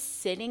literally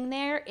sitting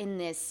there in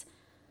this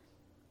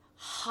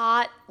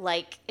hot,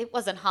 like, it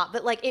wasn't hot,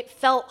 but like it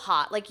felt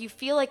hot. Like you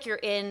feel like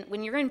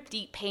when you're in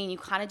deep pain, you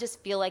kind of just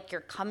feel like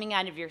you're coming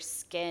out of your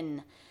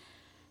skin.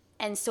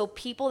 And so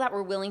people that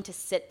were willing to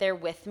sit there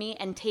with me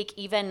and take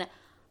even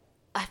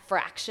a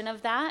fraction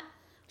of that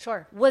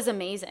was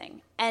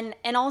amazing. And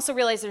also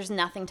realize there's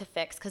nothing to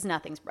fix because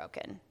nothing's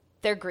broken.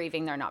 They're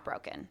grieving, they're not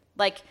broken.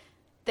 Like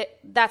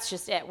that's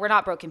just it. We're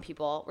not broken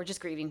people. We're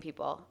just grieving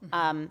people.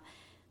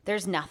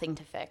 There's nothing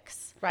to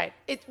fix. Right.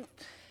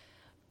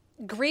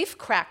 Grief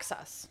cracks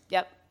us.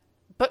 Yep.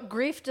 But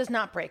grief does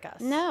not break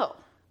us. No.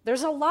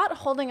 There's a lot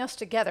holding us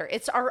together.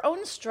 It's our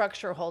own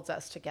structure holds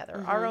us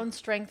together. Our own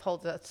strength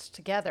holds us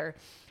together.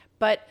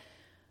 But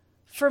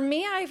for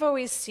me, I've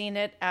always seen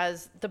it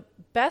as the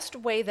best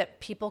way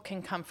that people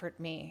can comfort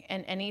me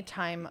in any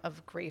time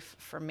of grief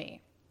for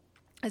me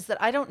is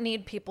that I don't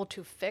need people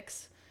to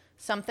fix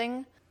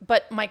something,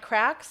 but my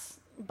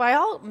cracks, by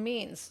all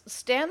means,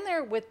 stand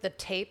there with the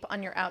tape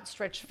on your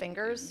outstretched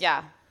fingers.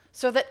 Yeah.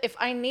 So that if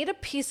I need a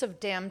piece of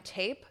damn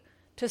tape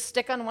to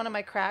stick on one of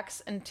my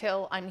cracks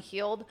until I'm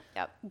healed,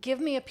 give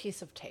me a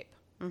piece of tape.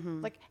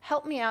 Like,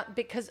 help me out,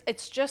 because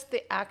it's just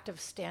the act of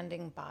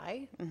standing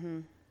by.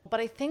 But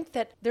I think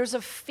that there's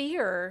a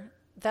fear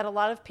that a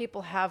lot of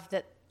people have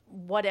that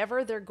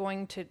whatever they're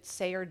going to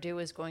say or do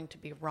is going to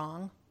be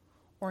wrong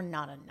or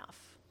not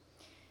enough.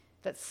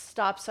 That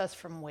stops us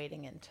from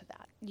wading into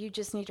that. You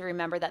just need to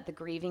remember that the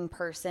grieving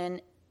person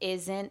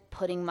isn't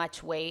putting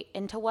much weight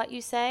into what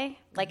you say.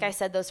 Like I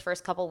said, those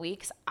first couple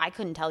weeks, I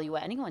couldn't tell you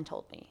what anyone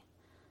told me.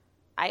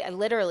 I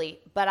literally,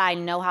 but I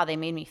know how they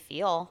made me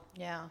feel.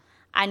 Yeah.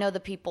 I know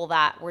the people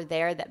that were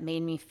there that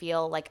made me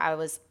feel like I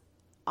was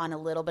on a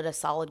little bit of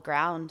solid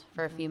ground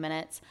for a few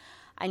minutes.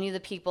 I knew the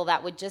people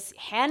that would just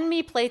hand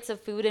me plates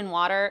of food and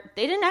water.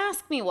 They didn't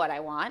ask me what I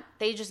want.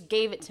 They just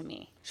gave it to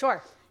me.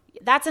 Sure.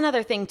 That's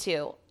another thing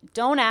too.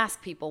 Don't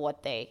ask people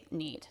what they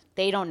need.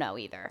 They don't know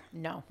either.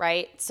 No.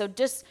 Right? So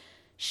just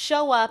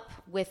show up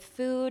with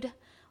food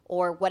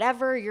or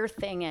whatever your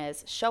thing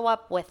is. Show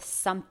up with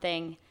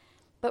something,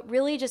 but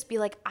really just be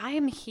like, I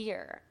am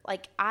here.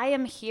 Like, I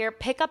am here.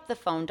 Pick up the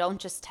phone. Don't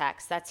just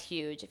text. That's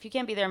huge. If you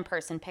can't be there in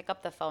person, pick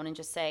up the phone and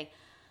just say,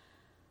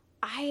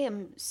 I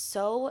am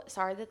so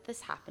sorry that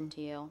this happened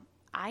to you.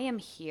 I am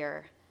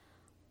here.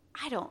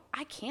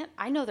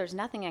 I know there's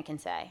nothing I can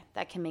say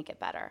that can make it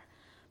better,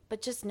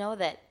 but just know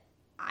that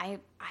I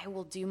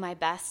will do my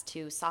best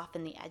to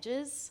soften the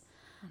edges.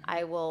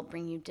 I will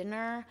bring you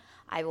dinner.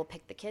 I will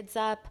pick the kids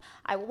up.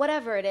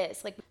 Whatever it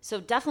is. Like, so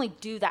definitely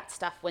do that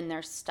stuff when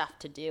there's stuff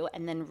to do,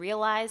 and then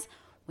realize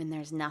when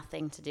there's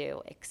nothing to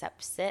do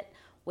except sit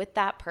with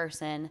that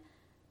person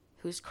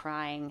who's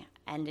crying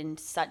and in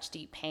such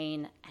deep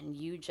pain, and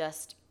you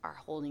just are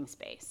holding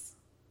space.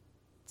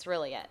 It's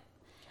really it.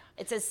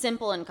 It's as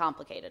simple and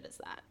complicated as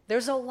that.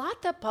 There's a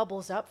lot that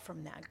bubbles up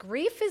from that.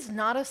 Grief is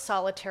not a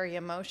solitary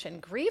emotion.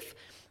 Grief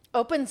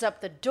opens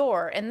up the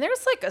door, and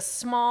there's like a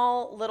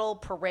small little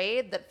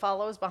parade that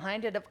follows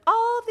behind it of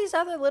all of these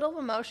other little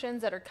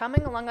emotions that are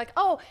coming along, like,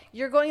 oh,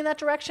 you're going in that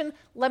direction,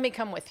 let me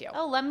come with you.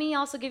 Oh, let me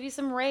also give you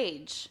some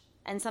rage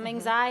and some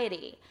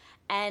anxiety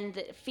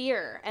and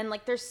fear, and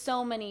like there's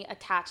so many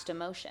attached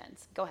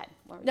emotions. Go ahead.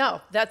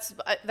 No, that's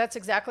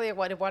exactly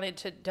what I wanted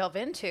to delve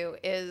into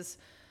is,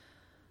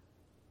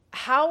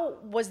 how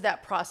was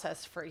that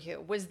process for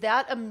you? Was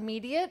that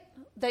immediate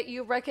that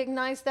you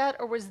recognized that,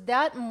 or was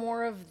that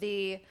more of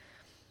the,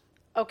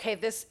 okay,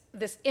 this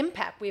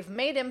impact, we've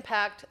made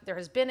impact, there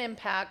has been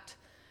impact,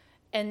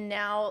 and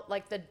now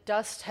like the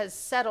dust has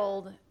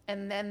settled,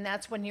 and then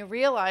that's when you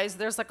realize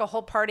there's like a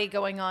whole party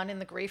going on in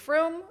the grief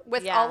room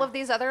with all of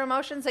these other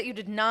emotions that you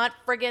did not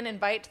friggin'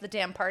 invite to the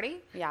damn party?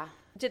 Yeah.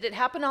 Did it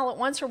happen all at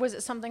once, or was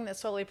it something that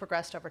slowly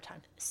progressed over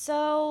time?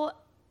 So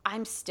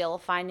I'm still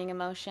finding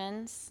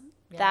emotions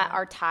that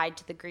are tied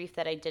to the grief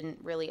that I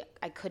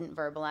couldn't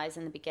verbalize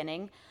in the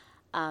beginning.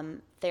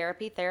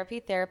 Therapy.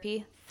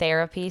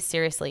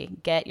 Seriously,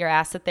 get your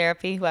ass to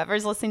therapy.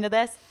 Whoever's listening to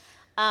this.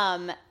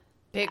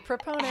 Big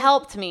proponent.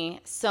 Helped me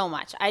so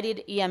much. I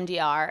did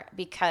EMDR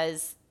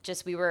because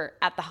we were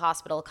at the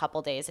hospital a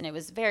couple days, and it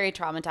was very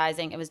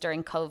traumatizing. It was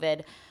during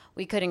COVID.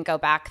 We couldn't go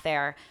back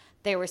there.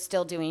 They were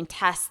still doing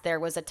tests. There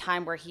was a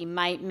time where he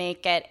might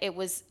make it. It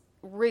was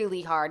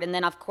really hard. And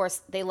then of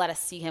course they let us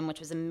see him, which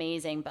was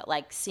amazing, but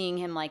like seeing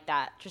him like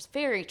that, just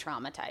very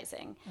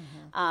traumatizing.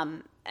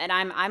 And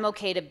I'm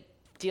okay to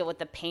deal with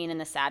the pain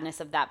and the sadness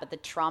of that, but the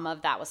trauma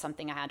of that was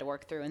something I had to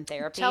work through in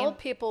therapy. Tell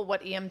people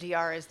what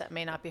EMDR is that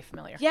may not be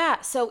familiar.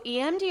 Yeah. So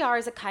EMDR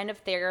is a kind of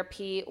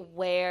therapy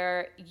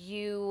where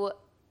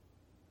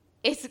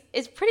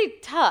it's pretty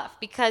tough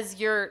because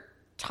you're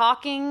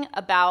talking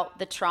about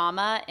the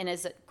trauma in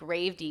as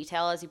grave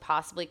detail as you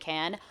possibly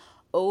can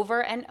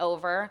over and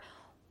over,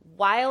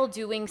 while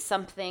doing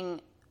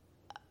something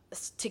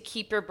to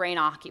keep your brain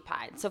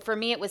occupied. So for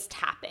me, it was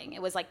tapping.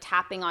 It was like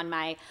tapping on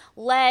my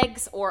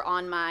legs or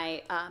on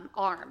my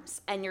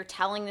arms. And you're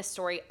telling the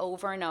story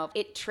over and over.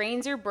 It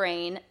trains your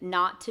brain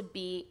not to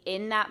be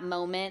in that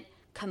moment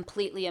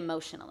completely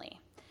emotionally.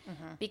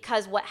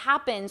 Because what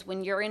happens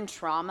when you're in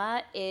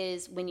trauma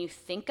is when you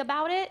think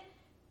about it,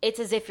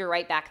 it's as if you're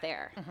right back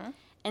there.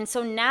 And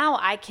so now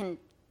I can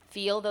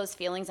feel those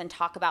feelings and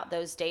talk about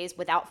those days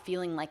without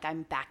feeling like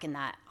I'm back in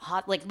that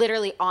like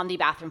literally on the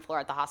bathroom floor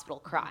at the hospital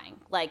crying.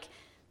 Like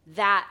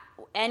that,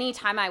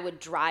 anytime I would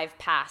drive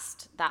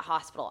past that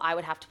hospital, I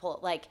would have to pull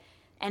it, like,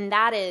 and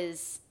that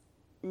is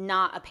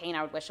not a pain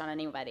I would wish on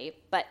anybody.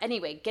 But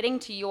anyway, getting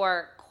to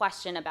your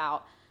question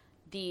about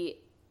the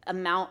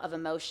amount of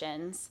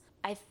emotions,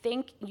 I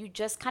think you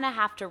just kind of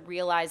have to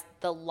realize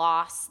the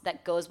loss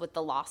that goes with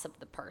the loss of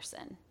the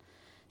person.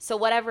 So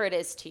whatever it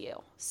is to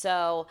you.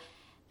 So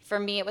for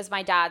me, it was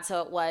my dad.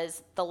 So it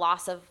was the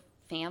loss of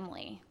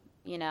family,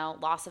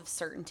 loss of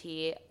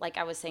certainty. Like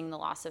I was saying, the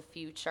loss of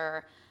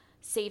future,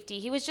 safety.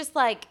 He was just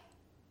like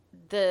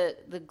the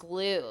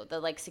glue,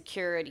 the like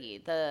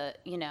security, the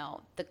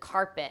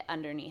carpet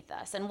underneath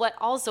us. And what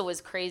also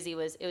was crazy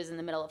was it was in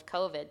the middle of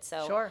COVID.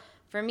 So Sure.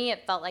 For me,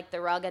 it felt like the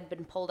rug had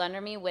been pulled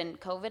under me when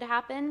COVID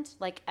happened,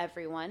 like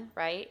everyone,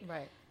 right?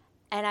 Right.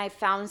 And I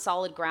found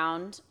solid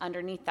ground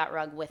underneath that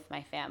rug with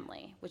my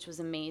family, which was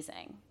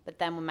amazing. But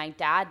then when my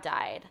dad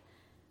died,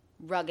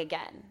 rug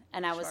again.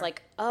 And I was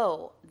like,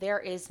 oh, there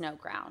is no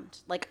ground.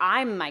 Like,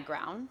 I'm my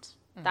ground.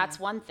 That's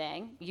one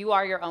thing. You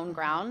are your own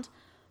ground.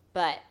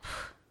 But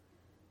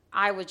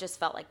I would just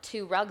felt like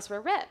 2 rugs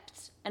were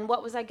ripped. And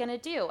what was I going to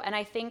do? And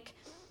I think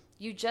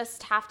you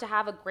just have to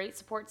have a great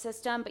support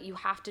system, but you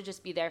have to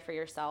just be there for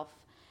yourself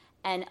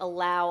and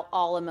allow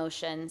all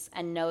emotions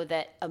and know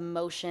that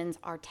emotions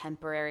are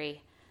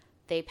temporary.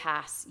 They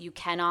pass. You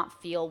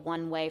cannot feel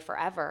one way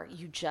forever.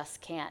 You just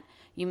can't.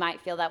 You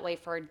might feel that way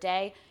for a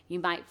day.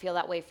 You might feel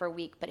that way for a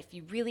week. But if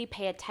you really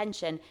pay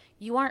attention,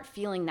 you aren't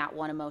feeling that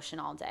one emotion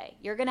all day.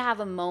 You're going to have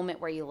a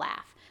moment where you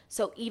laugh.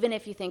 So even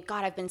if you think,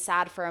 God, I've been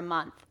sad for a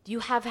month, you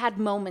have had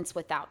moments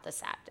without the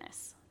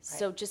sadness. Right.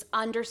 So just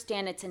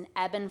understand it's an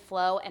ebb and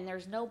flow, and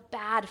there's no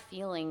bad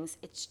feelings.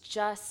 It's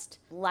just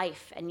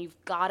life, and you've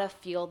got to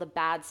feel the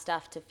bad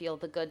stuff to feel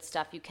the good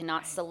stuff. You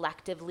cannot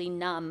selectively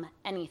numb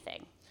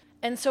anything.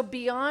 And so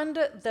beyond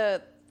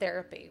the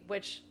therapy,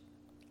 which,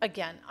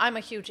 again, I'm a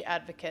huge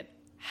advocate,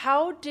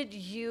 how did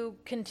you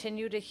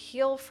continue to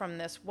heal from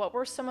this? What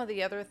were some of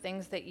the other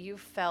things that you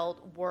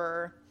felt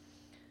were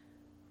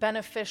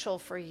beneficial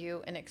for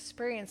you in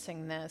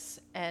experiencing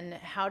this, and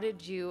how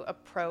did you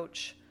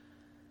approach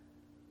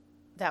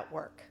that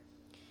work?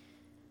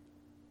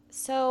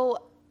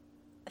 So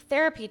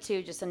therapy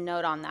too, just a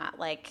note on that,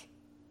 like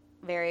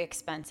very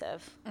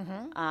expensive.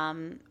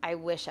 I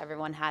wish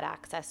everyone had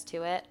access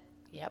to it,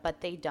 but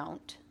they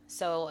don't.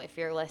 So if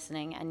you're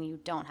listening and you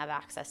don't have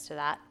access to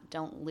that,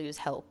 don't lose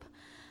hope.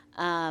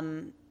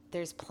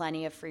 There's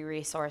plenty of free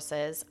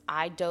resources.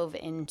 I dove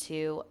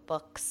into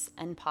books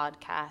and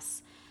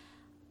podcasts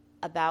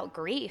about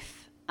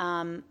grief.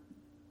 The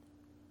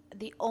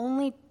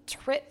only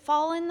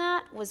pitfall in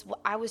that was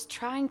I was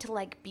trying to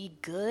like be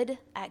good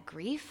at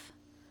grief,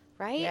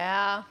 right?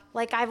 Yeah.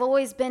 Like I've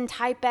always been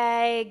type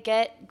A,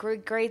 get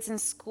good grades in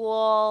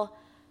school.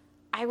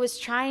 I was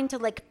trying to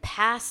like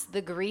pass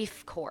the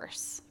grief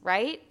course,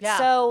 right? Yeah.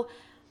 So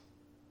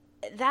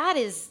that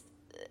is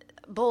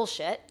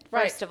bullshit,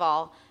 first of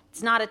all.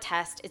 It's not a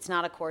test. It's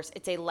not a course.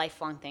 It's a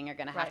lifelong thing you're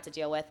going to have to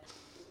deal with.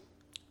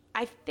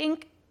 I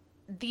think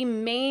the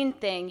main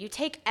thing, you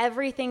take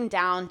everything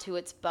down to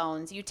its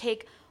bones. You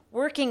take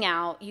working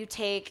out, you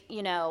take,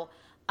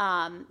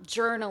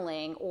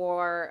 journaling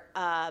or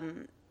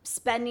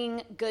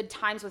spending good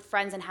times with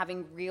friends and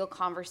having real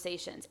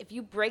conversations. If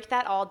you break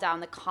that all down,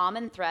 the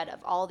common thread of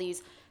all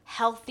these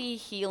healthy,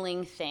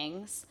 healing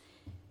things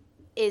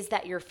is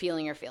that you're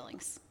feeling your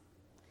feelings.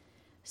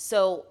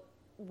 So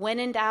when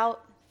in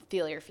doubt,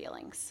 feel your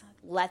feelings.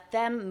 Let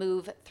them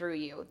move through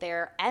you.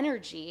 They're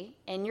energy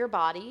in your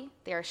body.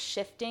 They're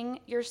shifting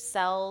your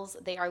cells.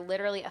 They are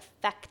literally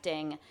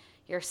affecting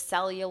your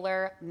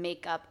cellular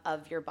makeup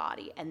of your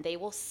body, and they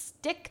will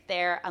stick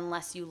there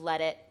unless you let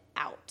it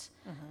out.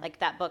 Like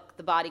that book,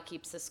 The Body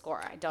Keeps the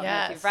Score. I don't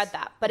know if you've read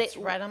that, but it's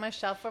right on my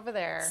shelf over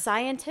there.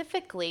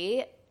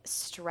 Scientifically,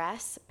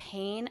 stress,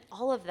 pain,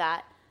 all of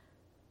that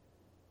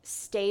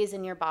stays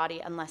in your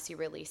body unless you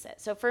release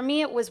it. So for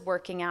me, it was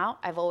working out.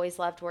 I've always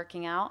loved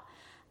working out.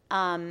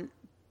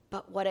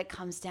 But what it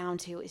comes down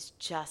to is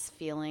just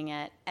feeling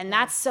it. And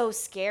that's so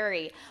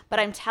scary. But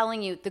I'm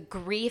telling you, the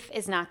grief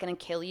is not going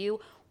to kill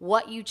you.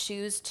 What you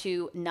choose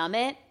to numb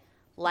it,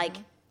 like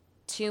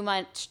too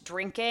much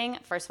drinking.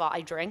 First of all,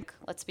 I drink.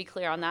 Let's be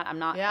clear on that. I'm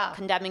not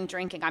condemning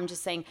drinking. I'm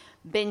just saying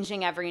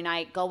binging every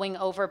night, going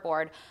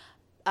overboard,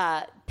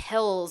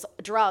 pills,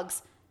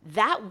 drugs,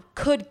 that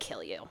could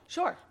kill you.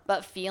 Sure.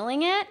 But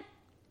feeling it,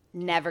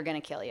 never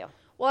going to kill you.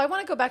 Well, I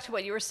want to go back to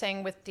what you were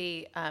saying with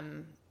the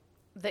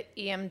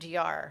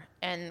EMDR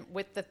and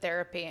with the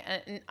therapy.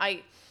 And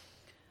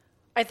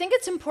I think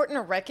it's important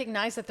to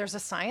recognize that there's a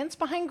science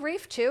behind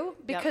grief too,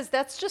 because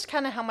that's just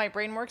kind of how my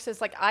brain works,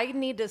 is like I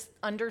need to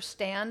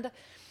understand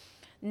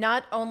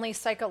not only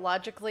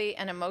psychologically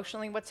and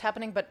emotionally what's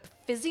happening, but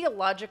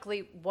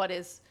physiologically what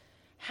is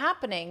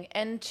happening.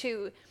 And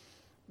to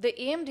the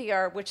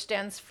EMDR, which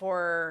stands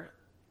for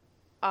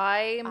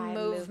eye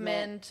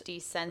movement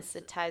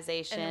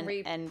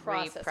desensitization and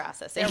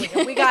reprocessing. There we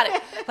go. We got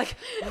it. Like,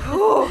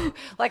 whew,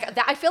 like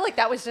that, I feel like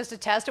that was just a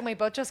test, and we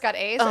both just got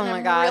A's. Oh and my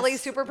I'm gosh, really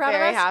super proud of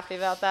us. Very happy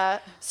about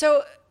that.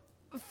 So,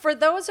 for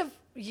those of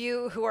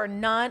you who are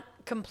not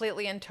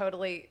completely and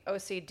totally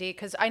OCD,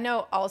 because I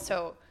know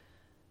also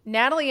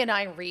Natalie and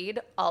I read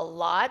a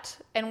lot,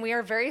 and we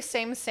are very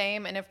same.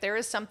 And if there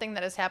is something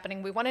that is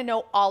happening, we want to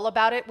know all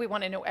about it. We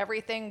want to know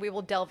everything. We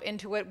will delve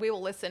into it. We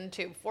will listen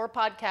to 4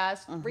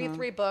 podcasts, read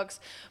 3 books,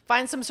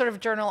 find some sort of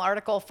journal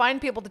article,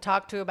 find people to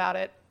talk to about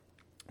it.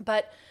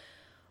 But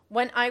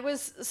when I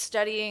was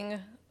studying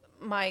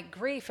my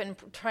grief and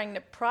trying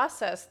to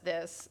process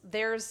this,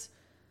 there's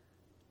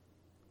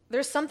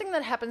something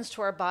that happens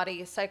to our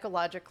body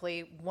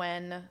psychologically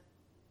when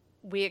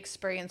we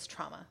experience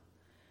trauma.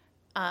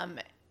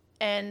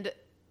 And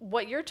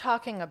what you're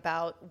talking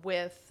about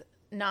with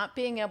not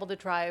being able to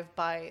drive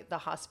by the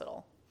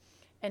hospital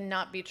and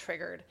not be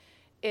triggered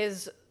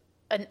is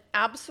an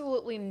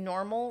absolutely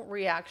normal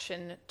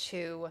reaction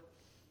to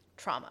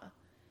trauma,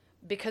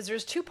 because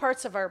there's 2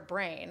 parts of our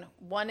brain.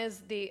 One is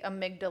the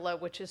amygdala,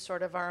 which is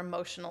sort of our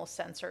emotional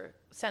center,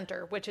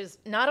 which is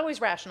not always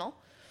rational.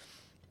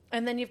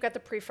 And then you've got the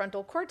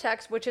prefrontal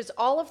cortex, which is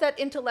all of that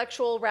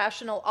intellectual,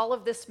 rational, all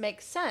of this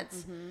makes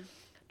sense.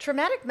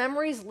 Traumatic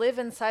memories live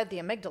inside the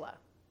amygdala,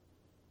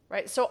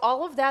 right? So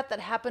all of that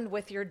happened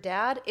with your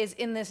dad is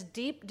in this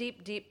deep,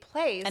 deep, deep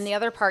place. And the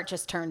other part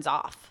just turns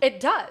off. It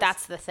does.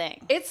 That's the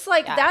thing. It's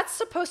like that's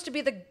supposed to be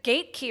the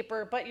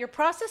gatekeeper, but you're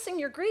processing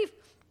your grief.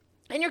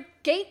 And your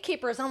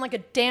gatekeeper is on like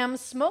a damn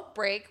smoke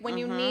break when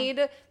you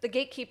need the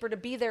gatekeeper to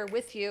be there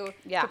with you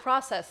to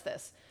process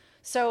this.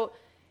 So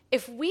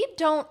if we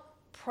don't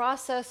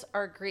process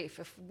our grief,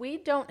 if we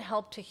don't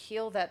help to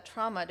heal that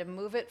trauma, to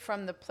move it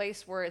from the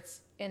place where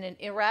it's in an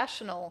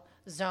irrational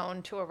zone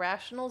to a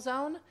rational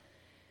zone,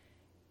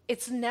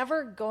 it's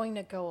never going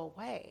to go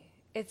away.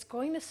 It's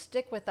going to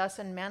stick with us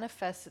and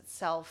manifest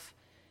itself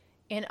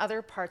in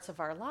other parts of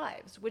our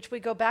lives, which we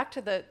go back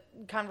to the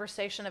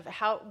conversation of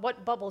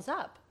what bubbles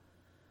up.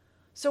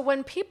 So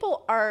when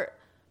people are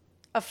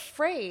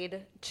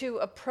afraid to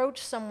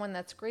approach someone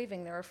that's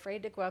grieving, they're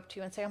afraid to go up to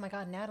you and say, "Oh my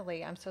God,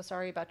 Natalie, I'm so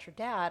sorry about your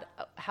dad.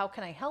 How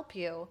can I help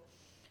you?"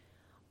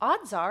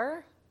 Odds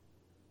are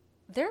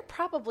they're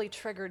probably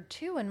triggered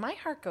too, and my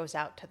heart goes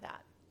out to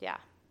that. Yeah.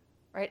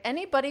 Right?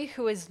 Anybody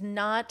who is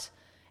not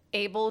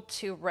able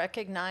to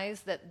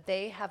recognize that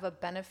they have a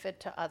benefit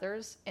to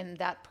others in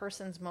that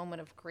person's moment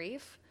of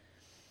grief,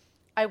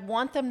 I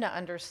want them to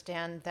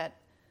understand that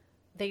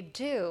they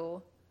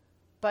do,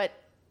 but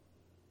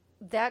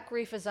that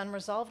grief is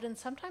unresolved, and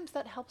sometimes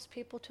that helps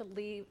people to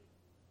lead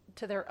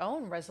to their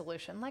own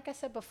resolution. Like I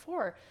said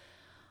before,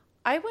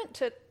 I went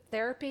to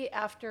therapy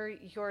after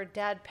your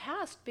dad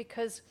passed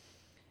because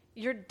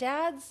your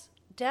dad's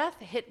death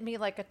hit me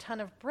like a ton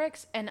of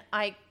bricks, and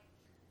I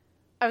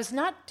was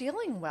not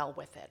dealing well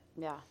with it.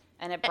 Yeah.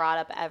 And it brought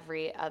up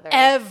everything.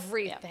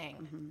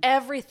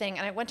 Everything.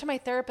 And I went to my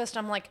therapist,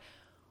 and I'm like,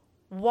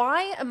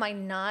 why am I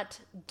not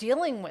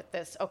dealing with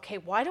this? Okay,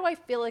 why do I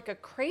feel like a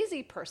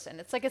crazy person?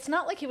 It's like, it's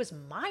not like he was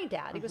my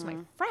dad. He was my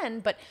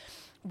friend, but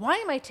why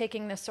am I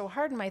taking this so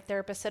hard? And my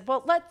therapist said,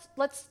 well,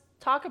 let's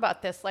talk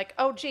about this. Like,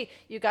 oh, gee,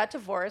 you got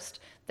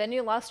divorced, then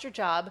you lost your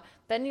job,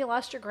 then you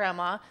lost your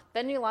grandma,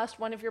 then you lost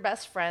one of your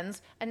best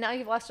friends, and now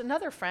you've lost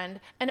another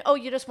friend. And oh,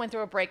 you just went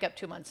through a breakup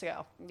 2 months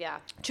ago. Yeah.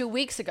 2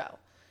 weeks ago.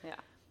 Yeah.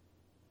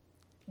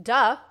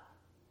 Duh.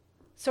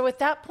 So at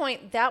that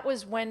point, that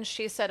was when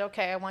she said,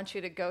 okay, I want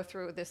you to go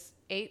through this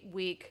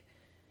 8-week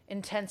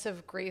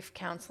intensive grief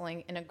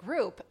counseling in a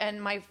group.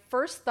 And my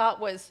first thought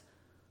was,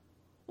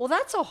 well,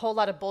 that's a whole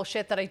lot of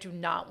bullshit that I do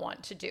not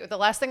want to do. The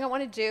last thing I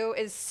want to do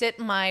is sit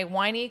my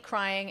whiny,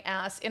 crying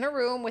ass in a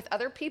room with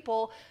other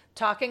people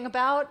talking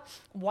about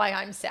why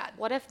I'm sad.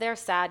 What if their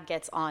sad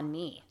gets on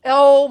me?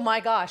 Oh my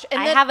gosh.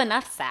 And I have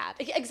enough sad.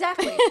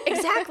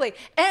 Exactly.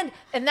 And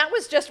that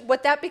was just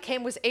what that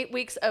became, was 8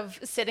 weeks of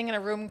sitting in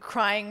a room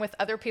crying with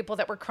other people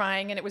that were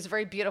crying. And it was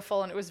very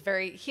beautiful, and it was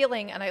very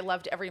healing, and I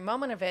loved every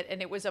moment of it.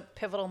 And it was a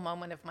pivotal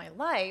moment of my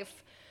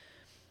life.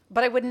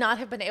 But I would not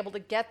have been able to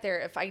get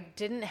there if I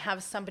didn't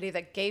have somebody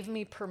that gave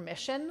me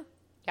permission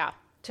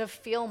to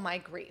feel my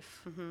grief.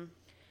 Mm-hmm.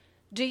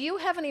 Do you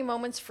have any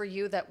moments for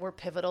you that were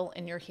pivotal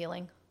in your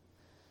healing?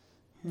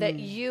 That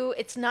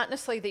it's not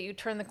necessarily that you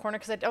turn the corner,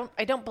 because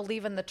I don't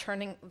believe in the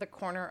turning the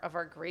corner of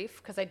our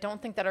grief, because I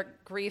don't think that our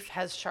grief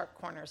has sharp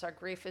corners. Our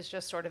grief is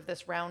just sort of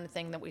this round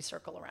thing that we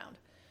circle around.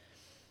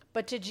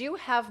 But did you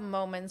have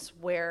moments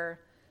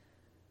where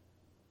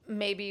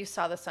maybe you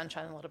saw the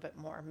sunshine a little bit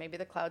more, maybe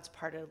the clouds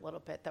parted a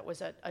little bit, that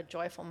was a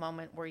joyful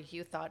moment where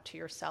you thought to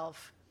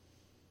yourself,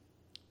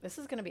 this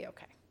is going to be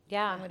okay.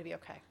 Yeah. I'm going to be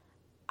okay.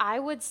 I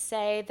would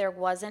say there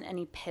wasn't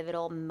any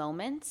pivotal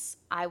moments.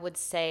 I would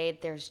say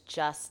there's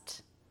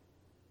just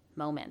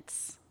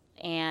moments,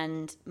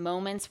 and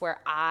moments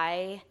where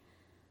I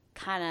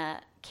kind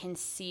of can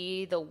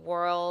see the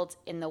world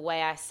in the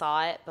way I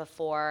saw it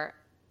before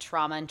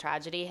trauma and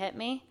tragedy hit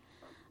me,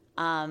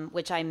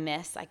 which I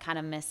miss. I kind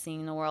of miss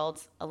seeing the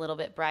world a little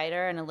bit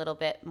brighter and a little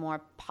bit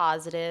more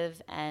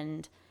positive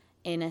and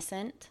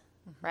innocent,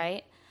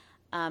 right?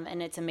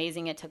 And it's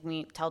amazing. It took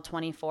me till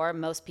 24.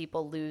 Most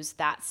people lose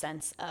that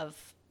sense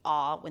of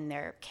awe when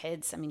they're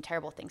kids. I mean,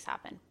 terrible things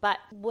happen. But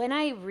when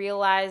I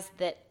realized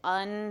that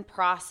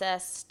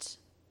unprocessed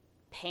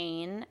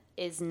pain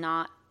is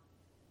not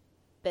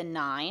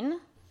benign,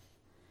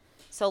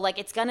 so like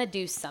it's going to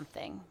do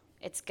something.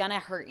 It's going to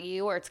hurt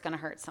you or it's going to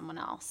hurt someone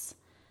else.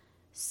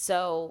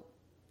 So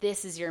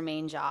this is your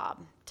main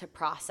job, to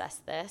process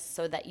this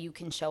so that you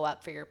can show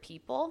up for your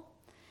people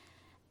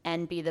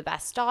and be the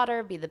best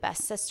daughter, be the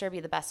best sister, be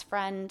the best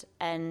friend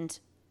and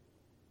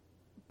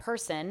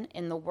person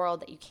in the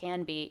world that you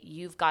can be.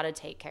 You've got to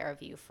take care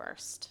of you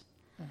first.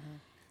 Mm-hmm.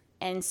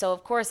 And so,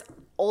 of course,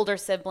 older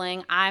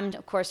sibling, I'm,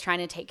 of course, trying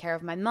to take care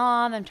of my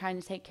mom. I'm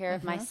trying to take care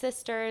of my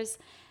sisters.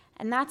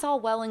 And that's all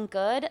well and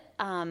good.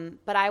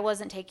 But I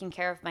wasn't taking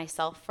care of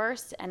myself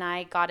first. And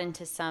I got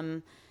into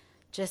some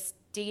just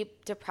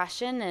deep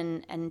depression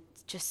and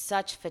just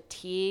such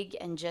fatigue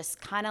and just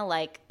kind of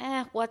like,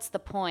 what's the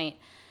point?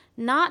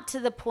 Not to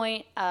the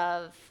point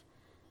of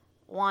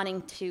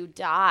wanting to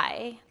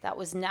die.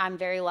 I'm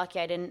very lucky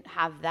I didn't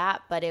have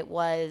that, but it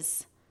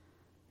was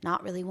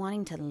not really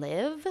wanting to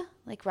live,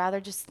 like rather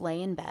just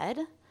lay in bed.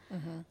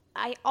 Mm-hmm.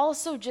 I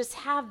also just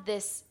have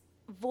this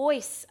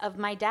voice of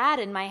my dad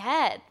in my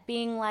head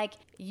being like,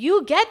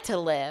 you get to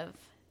live.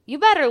 You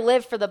better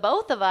live for the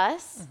both of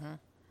us,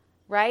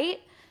 right?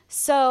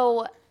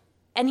 So,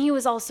 and he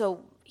was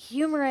also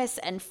humorous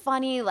and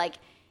funny, like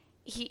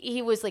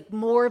he was like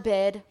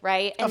morbid,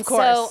 right? And of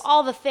course. So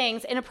all the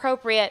things,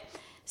 inappropriate.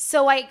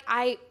 So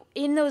I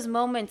in those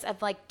moments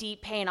of like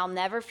deep pain, I'll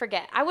never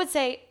forget. I would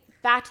say,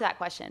 back to that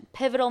question,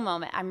 pivotal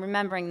moment. I'm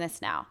remembering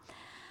this now.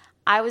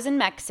 I was in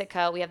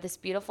Mexico. We have this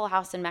beautiful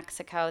house in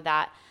Mexico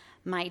that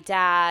my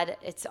dad,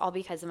 it's all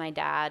because of my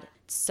dad.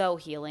 It's so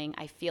healing.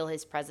 I feel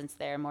his presence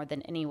there more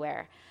than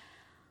anywhere.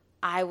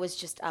 I was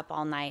just up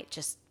all night,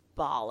 just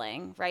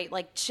bawling, right?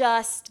 Like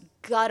just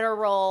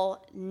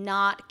guttural,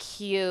 not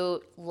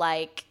cute,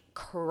 like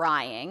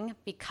crying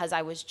because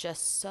I was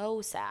just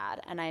so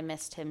sad and I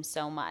missed him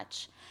so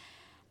much.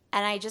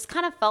 And I just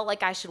kind of felt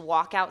like I should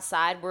walk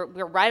outside. We're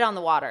right on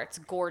the water. It's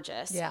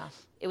gorgeous. Yeah.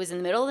 It was in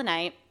the middle of the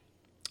night.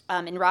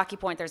 In Rocky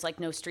Point, there's like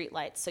no street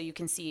lights, so you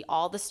can see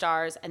all the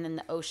stars and then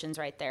the ocean's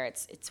right there.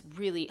 It's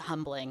really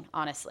humbling,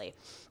 honestly.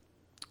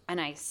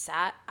 And I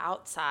sat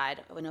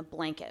outside in a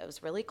blanket. It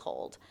was really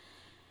cold.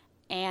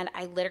 And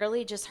I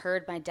literally just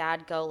heard my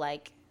dad go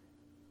like,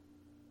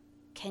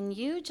 can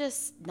you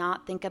just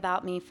not think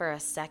about me for a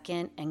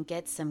second and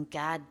get some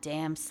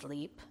goddamn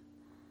sleep?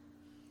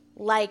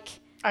 Like,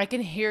 I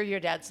can hear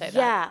your dad say that.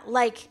 Yeah,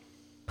 like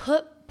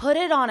put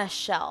it on a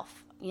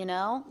shelf, you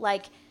know?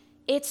 Like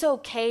it's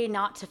okay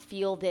not to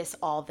feel this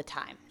all the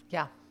time.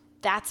 Yeah.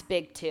 That's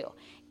big too.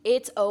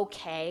 It's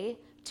okay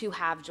to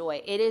have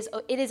joy. It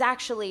is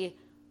actually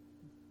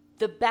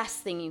the best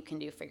thing you can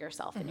do for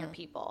yourself and your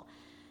people.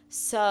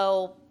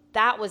 So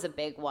that was a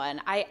big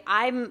one.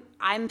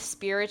 I'm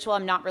spiritual.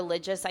 I'm not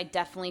religious. I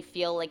definitely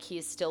feel like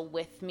he's still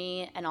with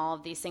me and all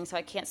of these things. So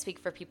I can't speak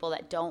for people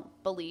that don't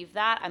believe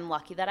that. I'm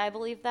lucky that I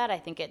believe that. I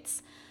think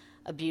it's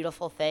a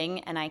beautiful thing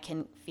and I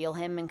can feel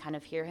him and kind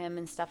of hear him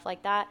and stuff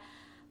like that.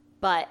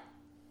 But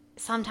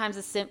sometimes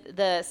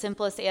the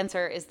simplest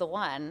answer is the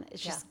one.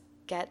 It's just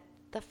get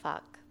the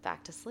fuck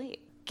back to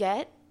sleep.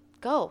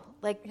 Go.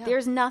 Like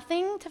there's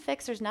nothing to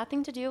fix. There's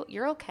nothing to do.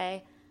 You're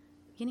okay.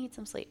 You need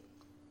some sleep.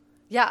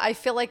 Yeah, I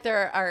feel like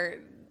there are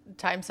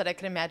times that I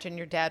can imagine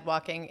your dad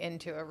walking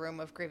into a room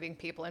of grieving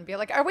people and be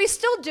like, are we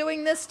still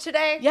doing this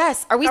today?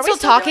 Yes. Are we still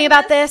talking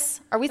about this?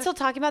 Are we still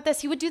talking about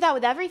this? He would do that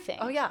with everything.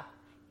 Oh, yeah.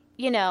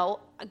 You know,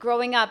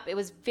 growing up, it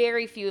was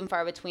very few and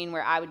far between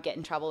where I would get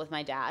in trouble with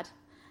my dad.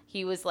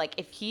 He was like,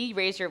 if he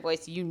raised your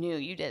voice, you knew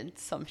you did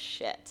some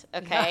shit,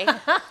 okay?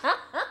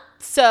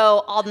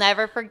 So I'll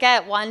never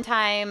forget one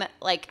time,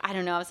 like, I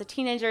don't know, I was a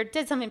teenager,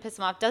 did something piss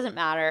him off, doesn't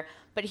matter.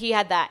 But he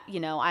had that, you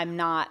know, I'm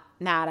not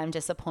mad, I'm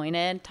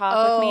disappointed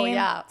talk with me.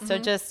 Yeah.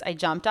 So I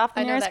jumped off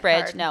the nearest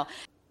bridge. Card. No.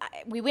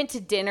 We went to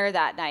dinner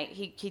that night.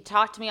 He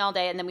talked to me all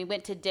day, and then we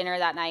went to dinner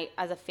that night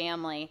as a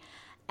family.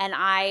 And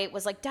I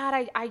was like,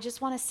 Dad, I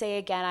just want to say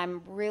again,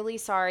 I'm really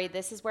sorry.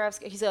 This is where I was.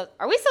 He said,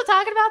 are we still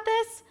talking about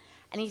this?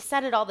 And he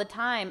said it all the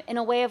time in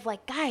a way of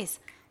like, guys,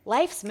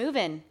 life's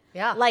moving.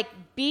 Yeah. Like,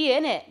 be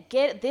in it.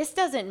 This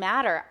doesn't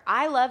matter.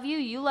 I love you.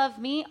 You love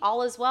me.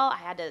 All is well. I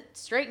had to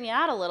straighten you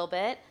out a little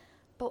bit.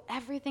 But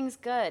everything's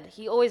good.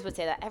 He always would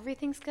say that.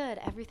 Everything's good.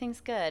 Everything's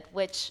good.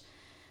 Which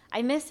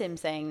I miss him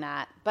saying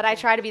that. But I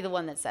try to be the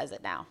one that says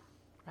it now.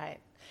 Right.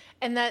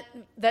 And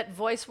that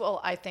voice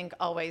will, I think,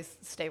 always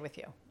stay with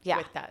you. Yeah.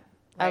 With that.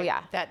 Right? Oh,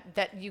 yeah.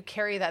 That you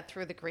carry that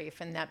through the grief,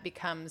 and that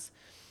becomes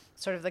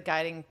sort of the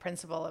guiding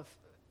principle of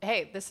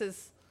hey, this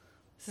is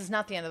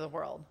not the end of the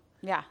world.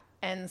 Yeah.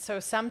 And so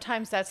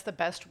sometimes that's the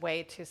best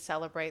way to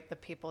celebrate the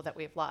people that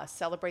we've lost,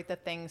 celebrate the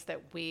things that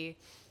we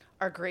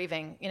are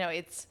grieving. You know,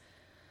 I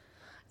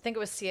think it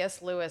was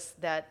C.S. Lewis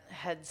that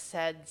had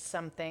said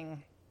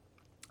something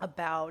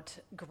about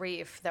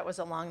grief that was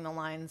along the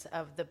lines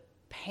of the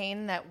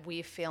pain that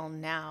we feel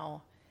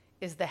now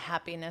is the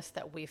happiness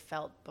that we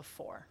felt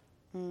before.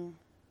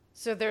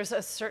 So there's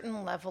a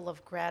certain level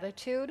of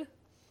gratitude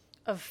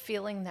of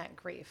feeling that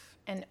grief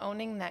and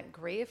owning that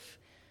grief,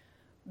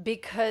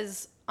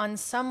 because on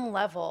some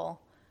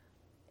level,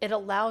 it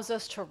allows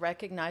us to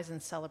recognize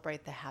and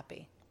celebrate the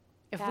happy.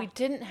 If we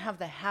didn't have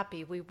the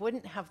happy, we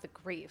wouldn't have the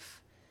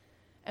grief.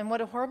 And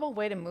what a horrible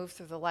way to move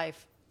through the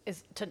life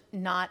is to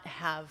not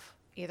have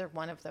either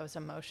one of those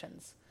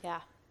emotions.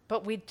 Yeah.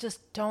 But we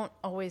just don't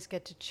always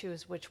get to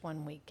choose which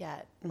one we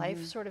get.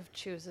 Life sort of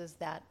chooses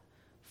that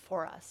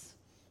for us.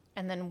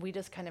 And then we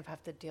just kind of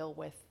have to deal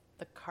with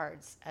the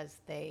cards as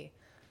they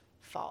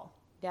fall.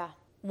 Yeah.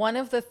 One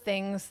of the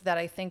things that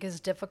I think is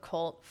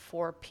difficult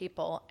for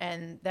people,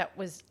 and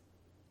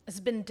has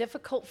been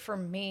difficult for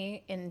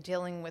me in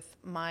dealing with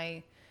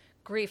my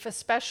grief,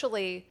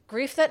 especially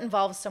grief that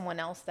involves someone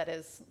else that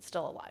is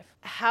still alive.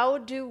 How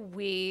do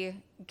we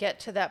get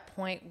to that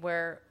point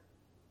where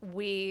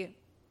we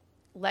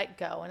let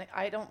go? And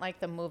I don't like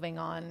the moving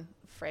on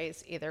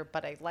phrase either,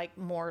 but I like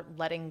more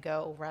letting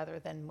go rather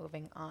than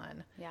moving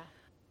on. Yeah.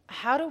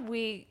 How do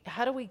we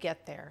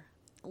get there?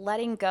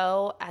 Letting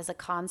go as a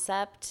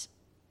concept,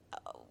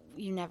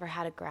 you never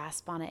had a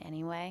grasp on it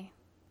anyway.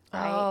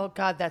 Right? Oh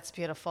God, that's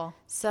beautiful.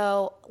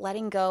 So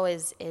letting go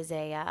is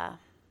an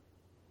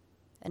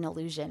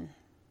illusion,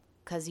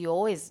 because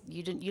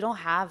you don't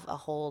have a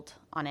hold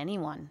on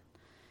anyone.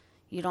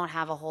 You don't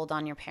have a hold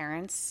on your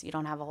parents. You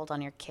don't have a hold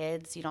on your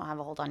kids. You don't have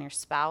a hold on your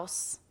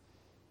spouse,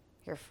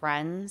 your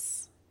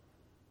friends.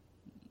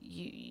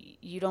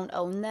 You don't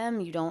own them.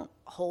 You don't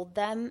hold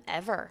them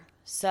ever.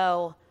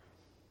 So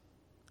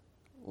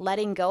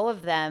letting go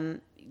of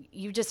them,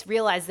 you just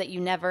realize that you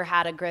never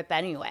had a grip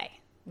anyway.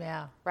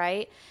 Yeah.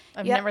 Right?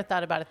 I've never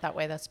thought about it that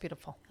way. That's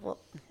beautiful. Well,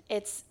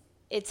 it's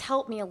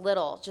helped me a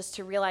little just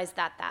to realize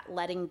that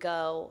letting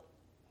go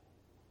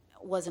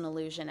was an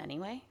illusion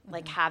anyway.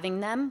 Like having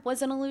them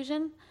was an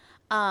illusion.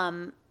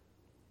 And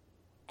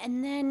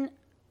then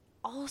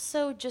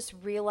also just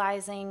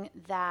realizing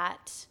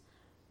that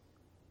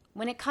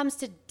when it comes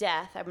to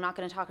death, I'm not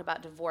going to talk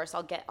about divorce.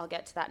 I'll get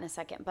to that in a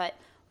second. But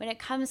when it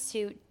comes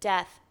to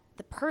death,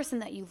 the person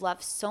that you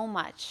love so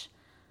much,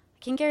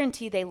 I can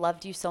guarantee they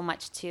loved you so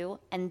much too,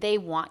 and they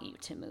want you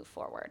to move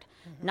forward,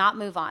 not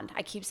move on.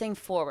 I keep saying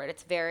forward.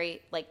 It's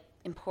very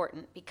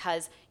important,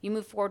 because you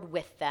move forward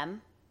with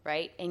them,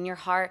 right? In your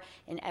heart,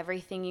 in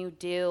everything you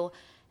do,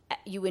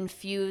 you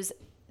infuse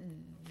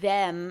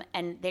them,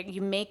 and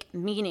you make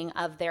meaning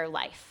of their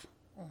life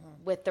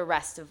with the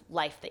rest of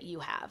life that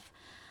you have.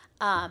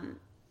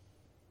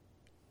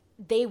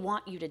 They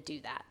want you to do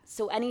that.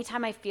 So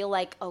anytime I feel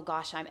like, oh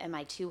gosh, am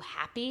I too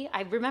happy?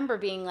 I remember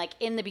being like,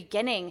 in the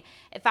beginning,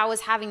 if I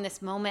was having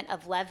this moment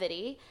of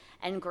levity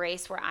and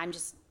grace where I'm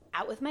just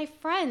out with my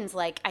friends,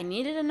 like I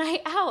needed a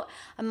night out,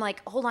 I'm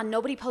like, hold on,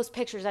 nobody posts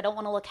pictures. I don't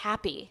want to look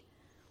happy.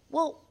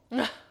 Well, who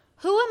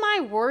am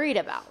I worried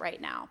about right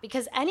now?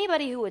 Because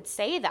anybody who would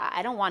say that,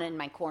 I don't want it in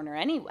my corner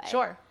anyway.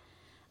 Sure.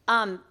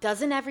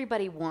 Doesn't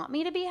everybody want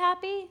me to be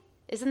happy?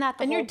 Isn't that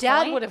the whole And your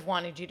dad point? would have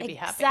wanted you to be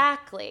happy.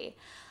 Exactly.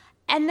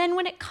 And then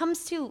when it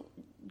comes to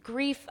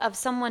grief of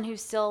someone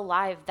who's still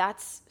alive,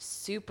 that's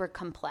super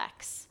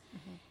complex.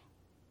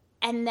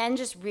 And then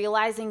just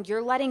realizing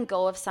you're letting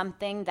go of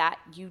something that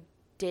you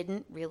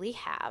didn't really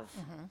have,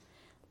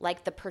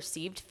 like the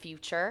perceived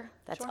future.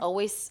 That's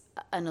always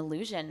an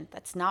illusion.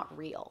 That's not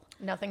real.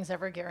 Nothing's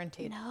ever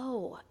guaranteed.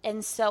 No.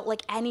 And so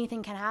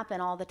anything can happen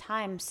all the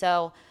time.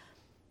 So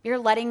you're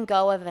letting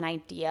go of an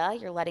idea,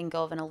 you're letting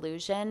go of an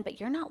illusion,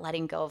 but you're not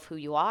letting go of who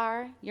you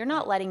are. You're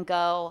not letting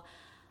go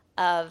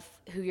of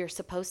who you're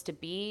supposed to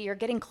be. You're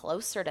getting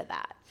closer to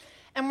that.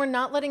 And we're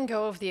not letting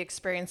go of the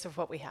experience of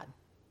what we had.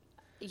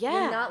 Yeah.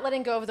 You're not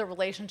letting go of the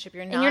relationship.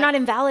 And you're not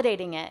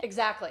invalidating it.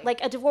 Exactly. Like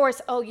a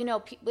divorce,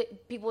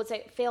 people would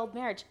say failed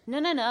marriage.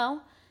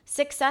 No.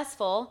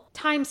 Successful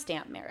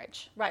timestamp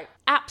marriage. Right.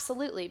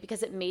 Absolutely,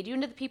 because it made you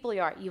into the people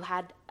you are. You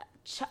had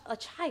a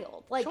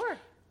child. Sure.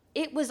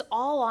 It was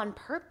all on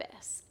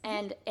purpose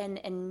and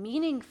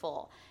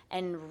meaningful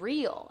and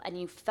real, and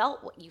you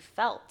felt what you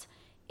felt.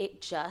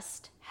 It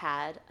just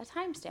had a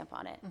timestamp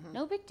on it.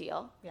 No big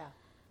deal. Yeah.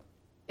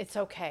 It's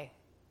okay.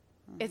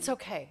 It's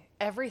okay.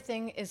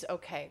 Everything is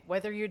okay.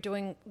 Whether you're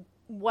doing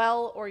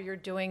well or you're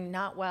doing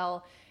not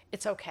well,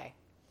 it's okay.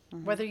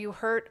 Whether you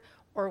hurt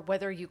or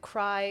whether you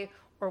cry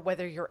or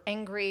whether you're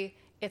angry,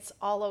 it's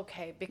all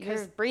okay,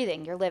 because you're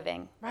breathing, you're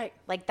living. Right.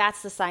 Like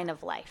that's the sign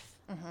of life.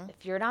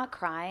 If you're not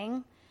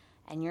crying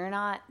and you're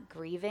not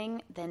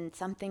grieving, then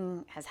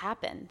something has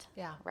happened.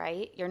 Yeah.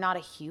 Right? You're not a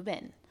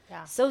human.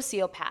 Yeah.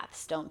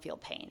 Sociopaths don't feel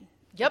pain.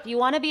 Yep. If you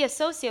want to be a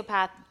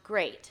sociopath,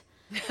 great.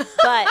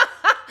 But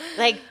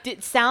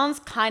it sounds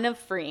kind of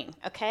freeing,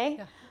 okay?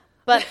 Yeah.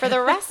 But for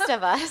the rest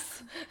of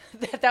us,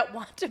 that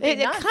want to be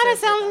it kind of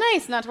sounds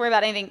nice not to worry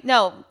about anything.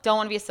 No, don't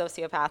want to be a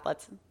sociopath.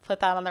 Let's put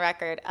that on the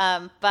record.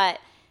 But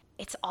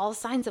it's all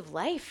signs of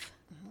life.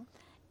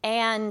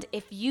 And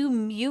if you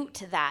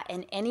mute that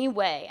in any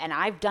way, and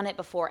I've done it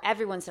before,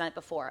 everyone's done it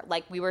before,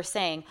 like we were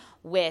saying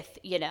with,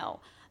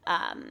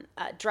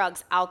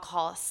 drugs,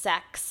 alcohol,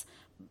 sex,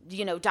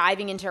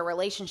 diving into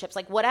relationships,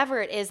 like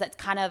whatever it is that's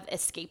kind of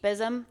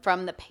escapism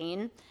from the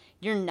pain,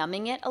 you're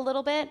numbing it a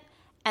little bit.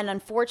 And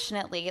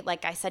unfortunately,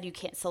 like I said, you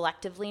can't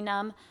selectively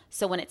numb.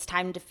 So when it's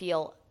time to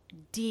feel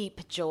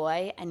deep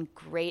joy and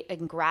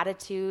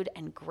gratitude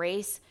and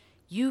grace,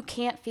 you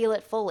can't feel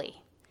it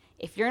fully.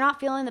 If you're not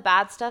feeling the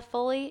bad stuff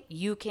fully,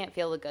 you can't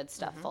feel the good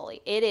stuff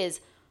fully. It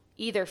is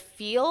either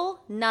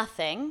feel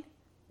nothing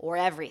or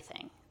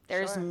everything.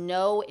 There's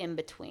no in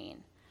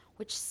between,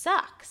 which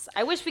sucks.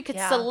 I wish we could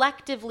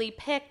selectively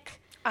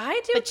pick.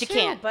 I do, but you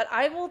can't. But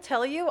I will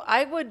tell you,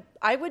 I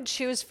would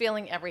choose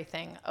feeling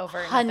everything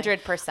over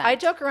 100%. I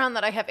joke around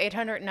that I have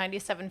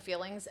 897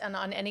 feelings, and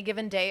on any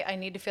given day, I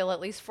need to feel at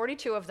least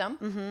 42 of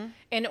them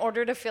in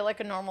order to feel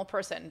like a normal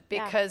person.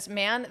 Because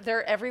man,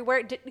 they're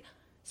everywhere.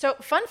 So,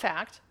 fun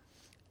fact.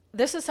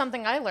 This is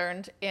something I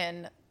learned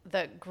in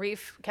the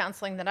grief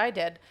counseling that I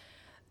did.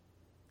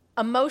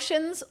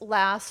 Emotions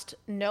last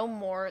no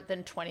more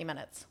than 20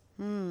 minutes.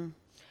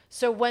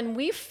 So when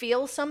we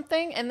feel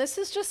something, and this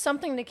is just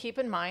something to keep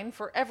in mind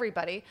for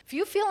everybody, if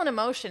you feel an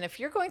emotion, if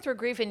you're going through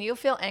grief and you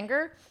feel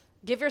anger,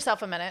 give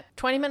yourself a minute.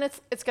 20 minutes,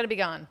 it's going to be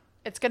gone.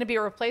 It's going to be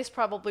replaced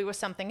probably with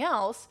something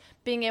else,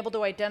 being able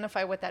to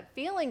identify what that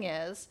feeling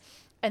is,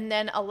 and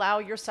then allow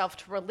yourself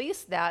to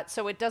release that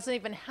so it doesn't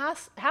even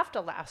have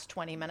to last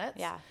 20 minutes.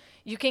 Yeah.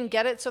 You can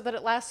get it so that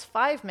it lasts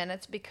 5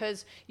 minutes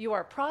because you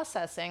are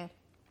processing.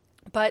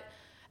 But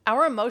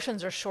our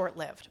emotions are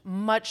short-lived,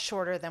 much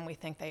shorter than we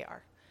think they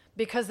are,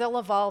 because they'll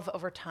evolve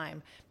over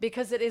time,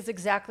 because it is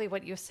exactly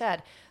what you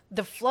said.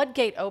 The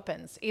floodgate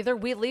opens. Either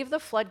we leave the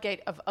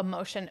floodgate of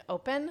emotion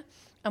open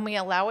and we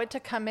allow it to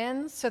come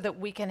in so that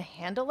we can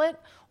handle it,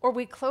 or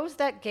we close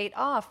that gate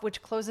off,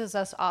 which closes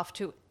us off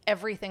to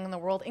everything in the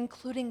world,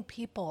 including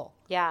people.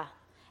 Yeah.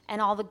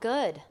 And all the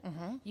good.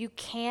 You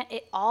can't,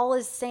 it all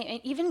is same.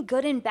 Even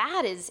good and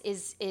bad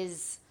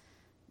is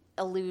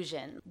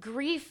illusion.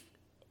 Grief,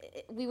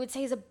 we would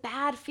say, is a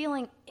bad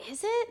feeling.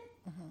 Is it?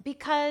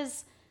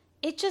 Because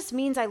it just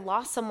means I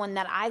lost someone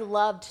that I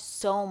loved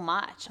so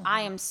much.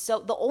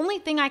 The only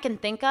thing I can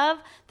think of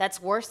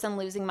that's worse than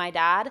losing my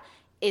dad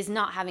is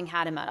not having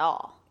had him at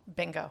all.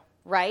 Bingo.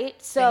 Right?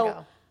 So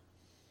Bingo.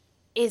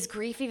 Is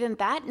grief even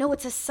bad? No,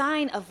 it's a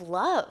sign of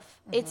love.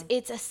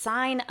 It's a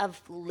sign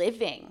of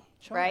living,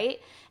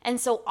 right? And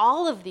so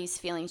all of these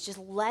feelings, just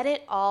let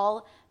it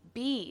all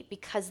be,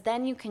 because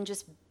then you can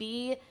just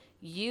be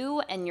you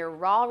and your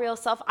raw, real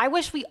self. I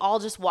wish we all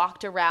just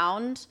walked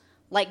around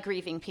like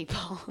grieving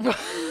people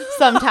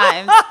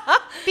sometimes,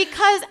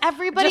 because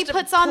everybody Just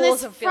puts on pools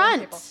this of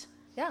feeling people. front.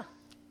 Yeah.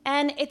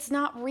 And it's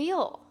not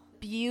real.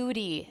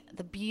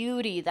 The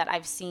beauty that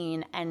I've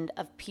seen, and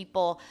of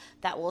people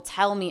that will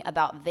tell me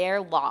about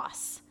their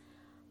loss.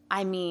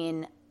 I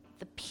mean,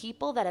 the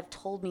people that have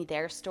told me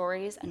their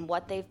stories and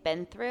what they've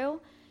been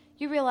through,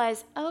 you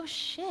realize, oh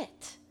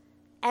shit,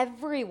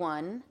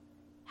 everyone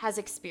has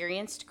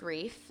experienced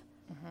grief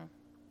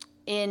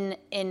in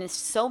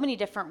so many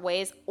different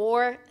ways,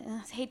 or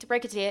I hate to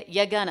break it to you,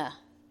 you're gonna.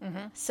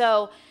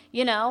 So,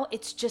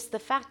 it's just the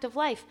fact of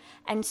life.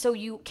 And so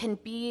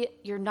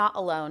you're not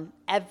alone.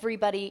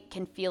 Everybody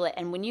can feel it.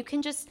 And when you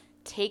can just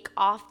take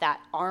off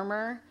that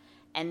armor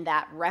and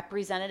that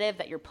representative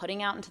that you're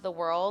putting out into the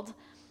world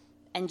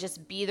and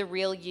just be the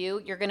real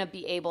you're going to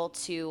be able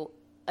to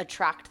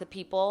attract the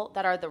people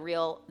that are the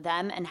real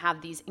them and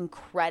have these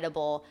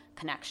incredible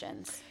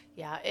connections.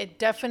 Yeah, it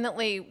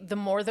definitely, the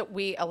more that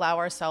we allow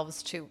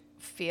ourselves to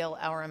feel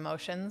our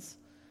emotions,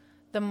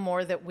 the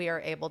more that we are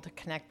able to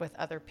connect with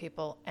other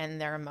people and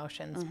their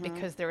emotions,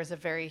 because there is a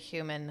very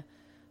human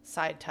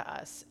side to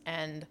us.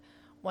 And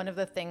one of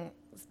the things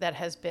that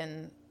has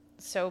been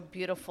so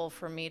beautiful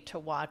for me to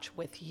watch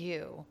with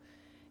you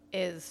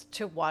is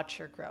to watch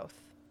your growth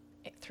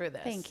through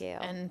this. Thank you.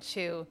 And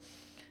to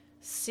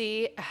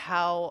see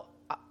how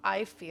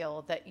I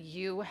feel that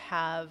you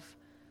have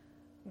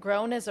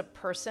grown as a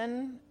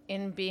person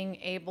in being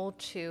able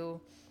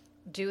to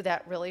do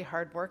that really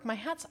hard work. My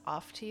hat's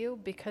off to you,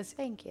 because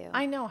Thank you.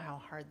 I know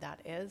how hard that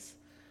is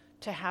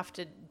to have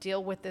to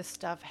deal with this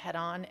stuff head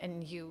on,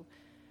 and you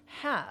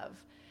have.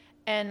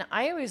 And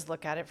I always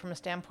look at it from a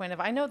standpoint of,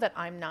 I know that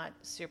I'm not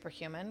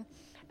superhuman.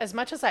 As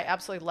much as I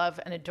absolutely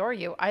love and adore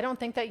you, I don't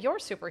think that you're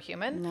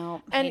superhuman.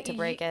 No, I hate to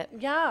break it.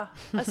 Yeah.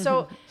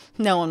 So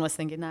No one was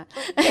thinking that.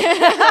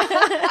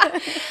 I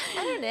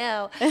don't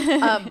know.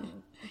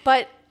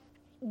 But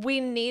we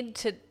need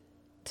to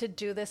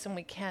do this, and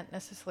we can't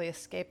necessarily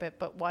escape it.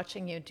 But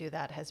watching you do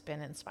that has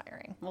been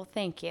inspiring. Well,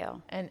 thank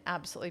you. And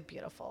absolutely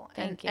beautiful.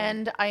 Thank you.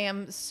 And I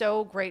am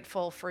so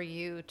grateful for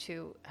you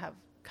to have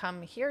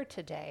come here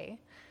today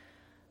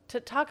to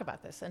talk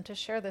about this and to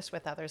share this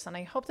with others. And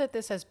I hope that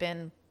this has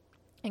been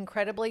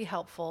incredibly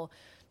helpful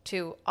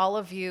to all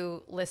of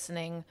you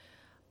listening.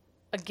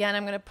 Again,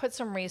 I'm going to put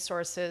some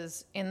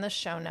resources in the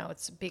show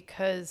notes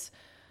because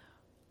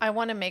I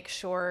want to make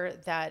sure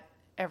that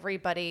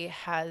everybody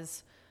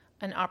has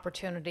an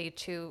opportunity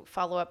to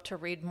follow up, to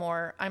read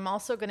more. I'm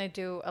also going to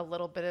do a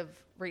little bit of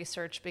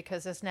research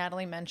because, as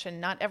Natalie mentioned,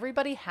 not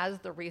everybody has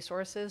the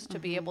resources to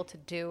be able to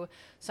do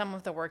some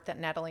of the work that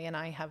Natalie and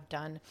I have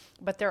done,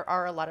 but there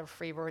are a lot of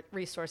free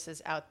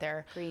resources out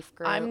there. Grief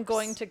groups. I'm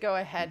going to go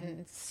ahead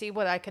and see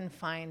what I can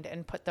find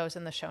and put those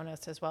in the show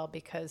notes as well,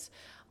 because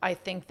I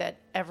think that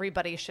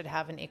everybody should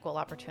have an equal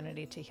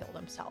opportunity to heal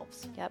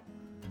themselves. Yep.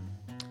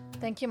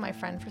 Thank you, my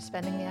friend, for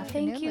spending the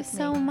afternoon with me. Thank you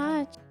so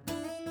much.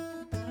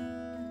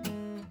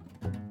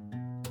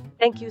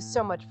 Thank you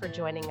so much for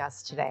joining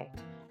us today.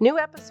 New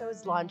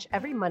episodes launch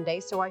every Monday,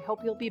 so I hope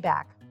you'll be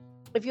back.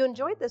 If you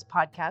enjoyed this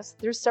podcast,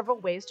 there's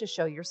several ways to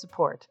show your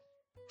support.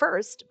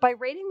 First, by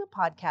rating the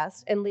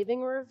podcast and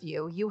leaving a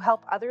review, you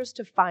help others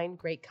to find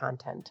great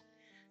content.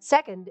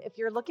 Second, if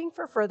you're looking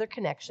for further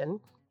connection,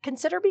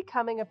 consider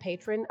becoming a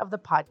patron of the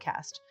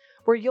podcast,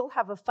 where you'll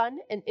have a fun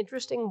and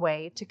interesting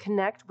way to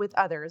connect with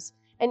others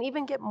and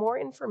even get more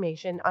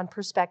information on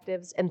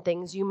perspectives and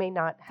things you may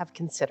not have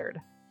considered.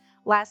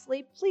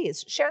 Lastly,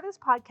 please share this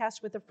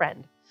podcast with a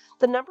friend.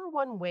 The number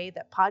one way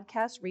that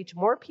podcasts reach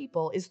more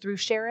people is through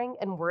sharing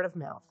and word of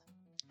mouth.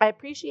 I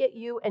appreciate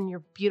you and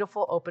your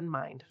beautiful open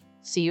mind.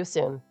 See you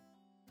soon.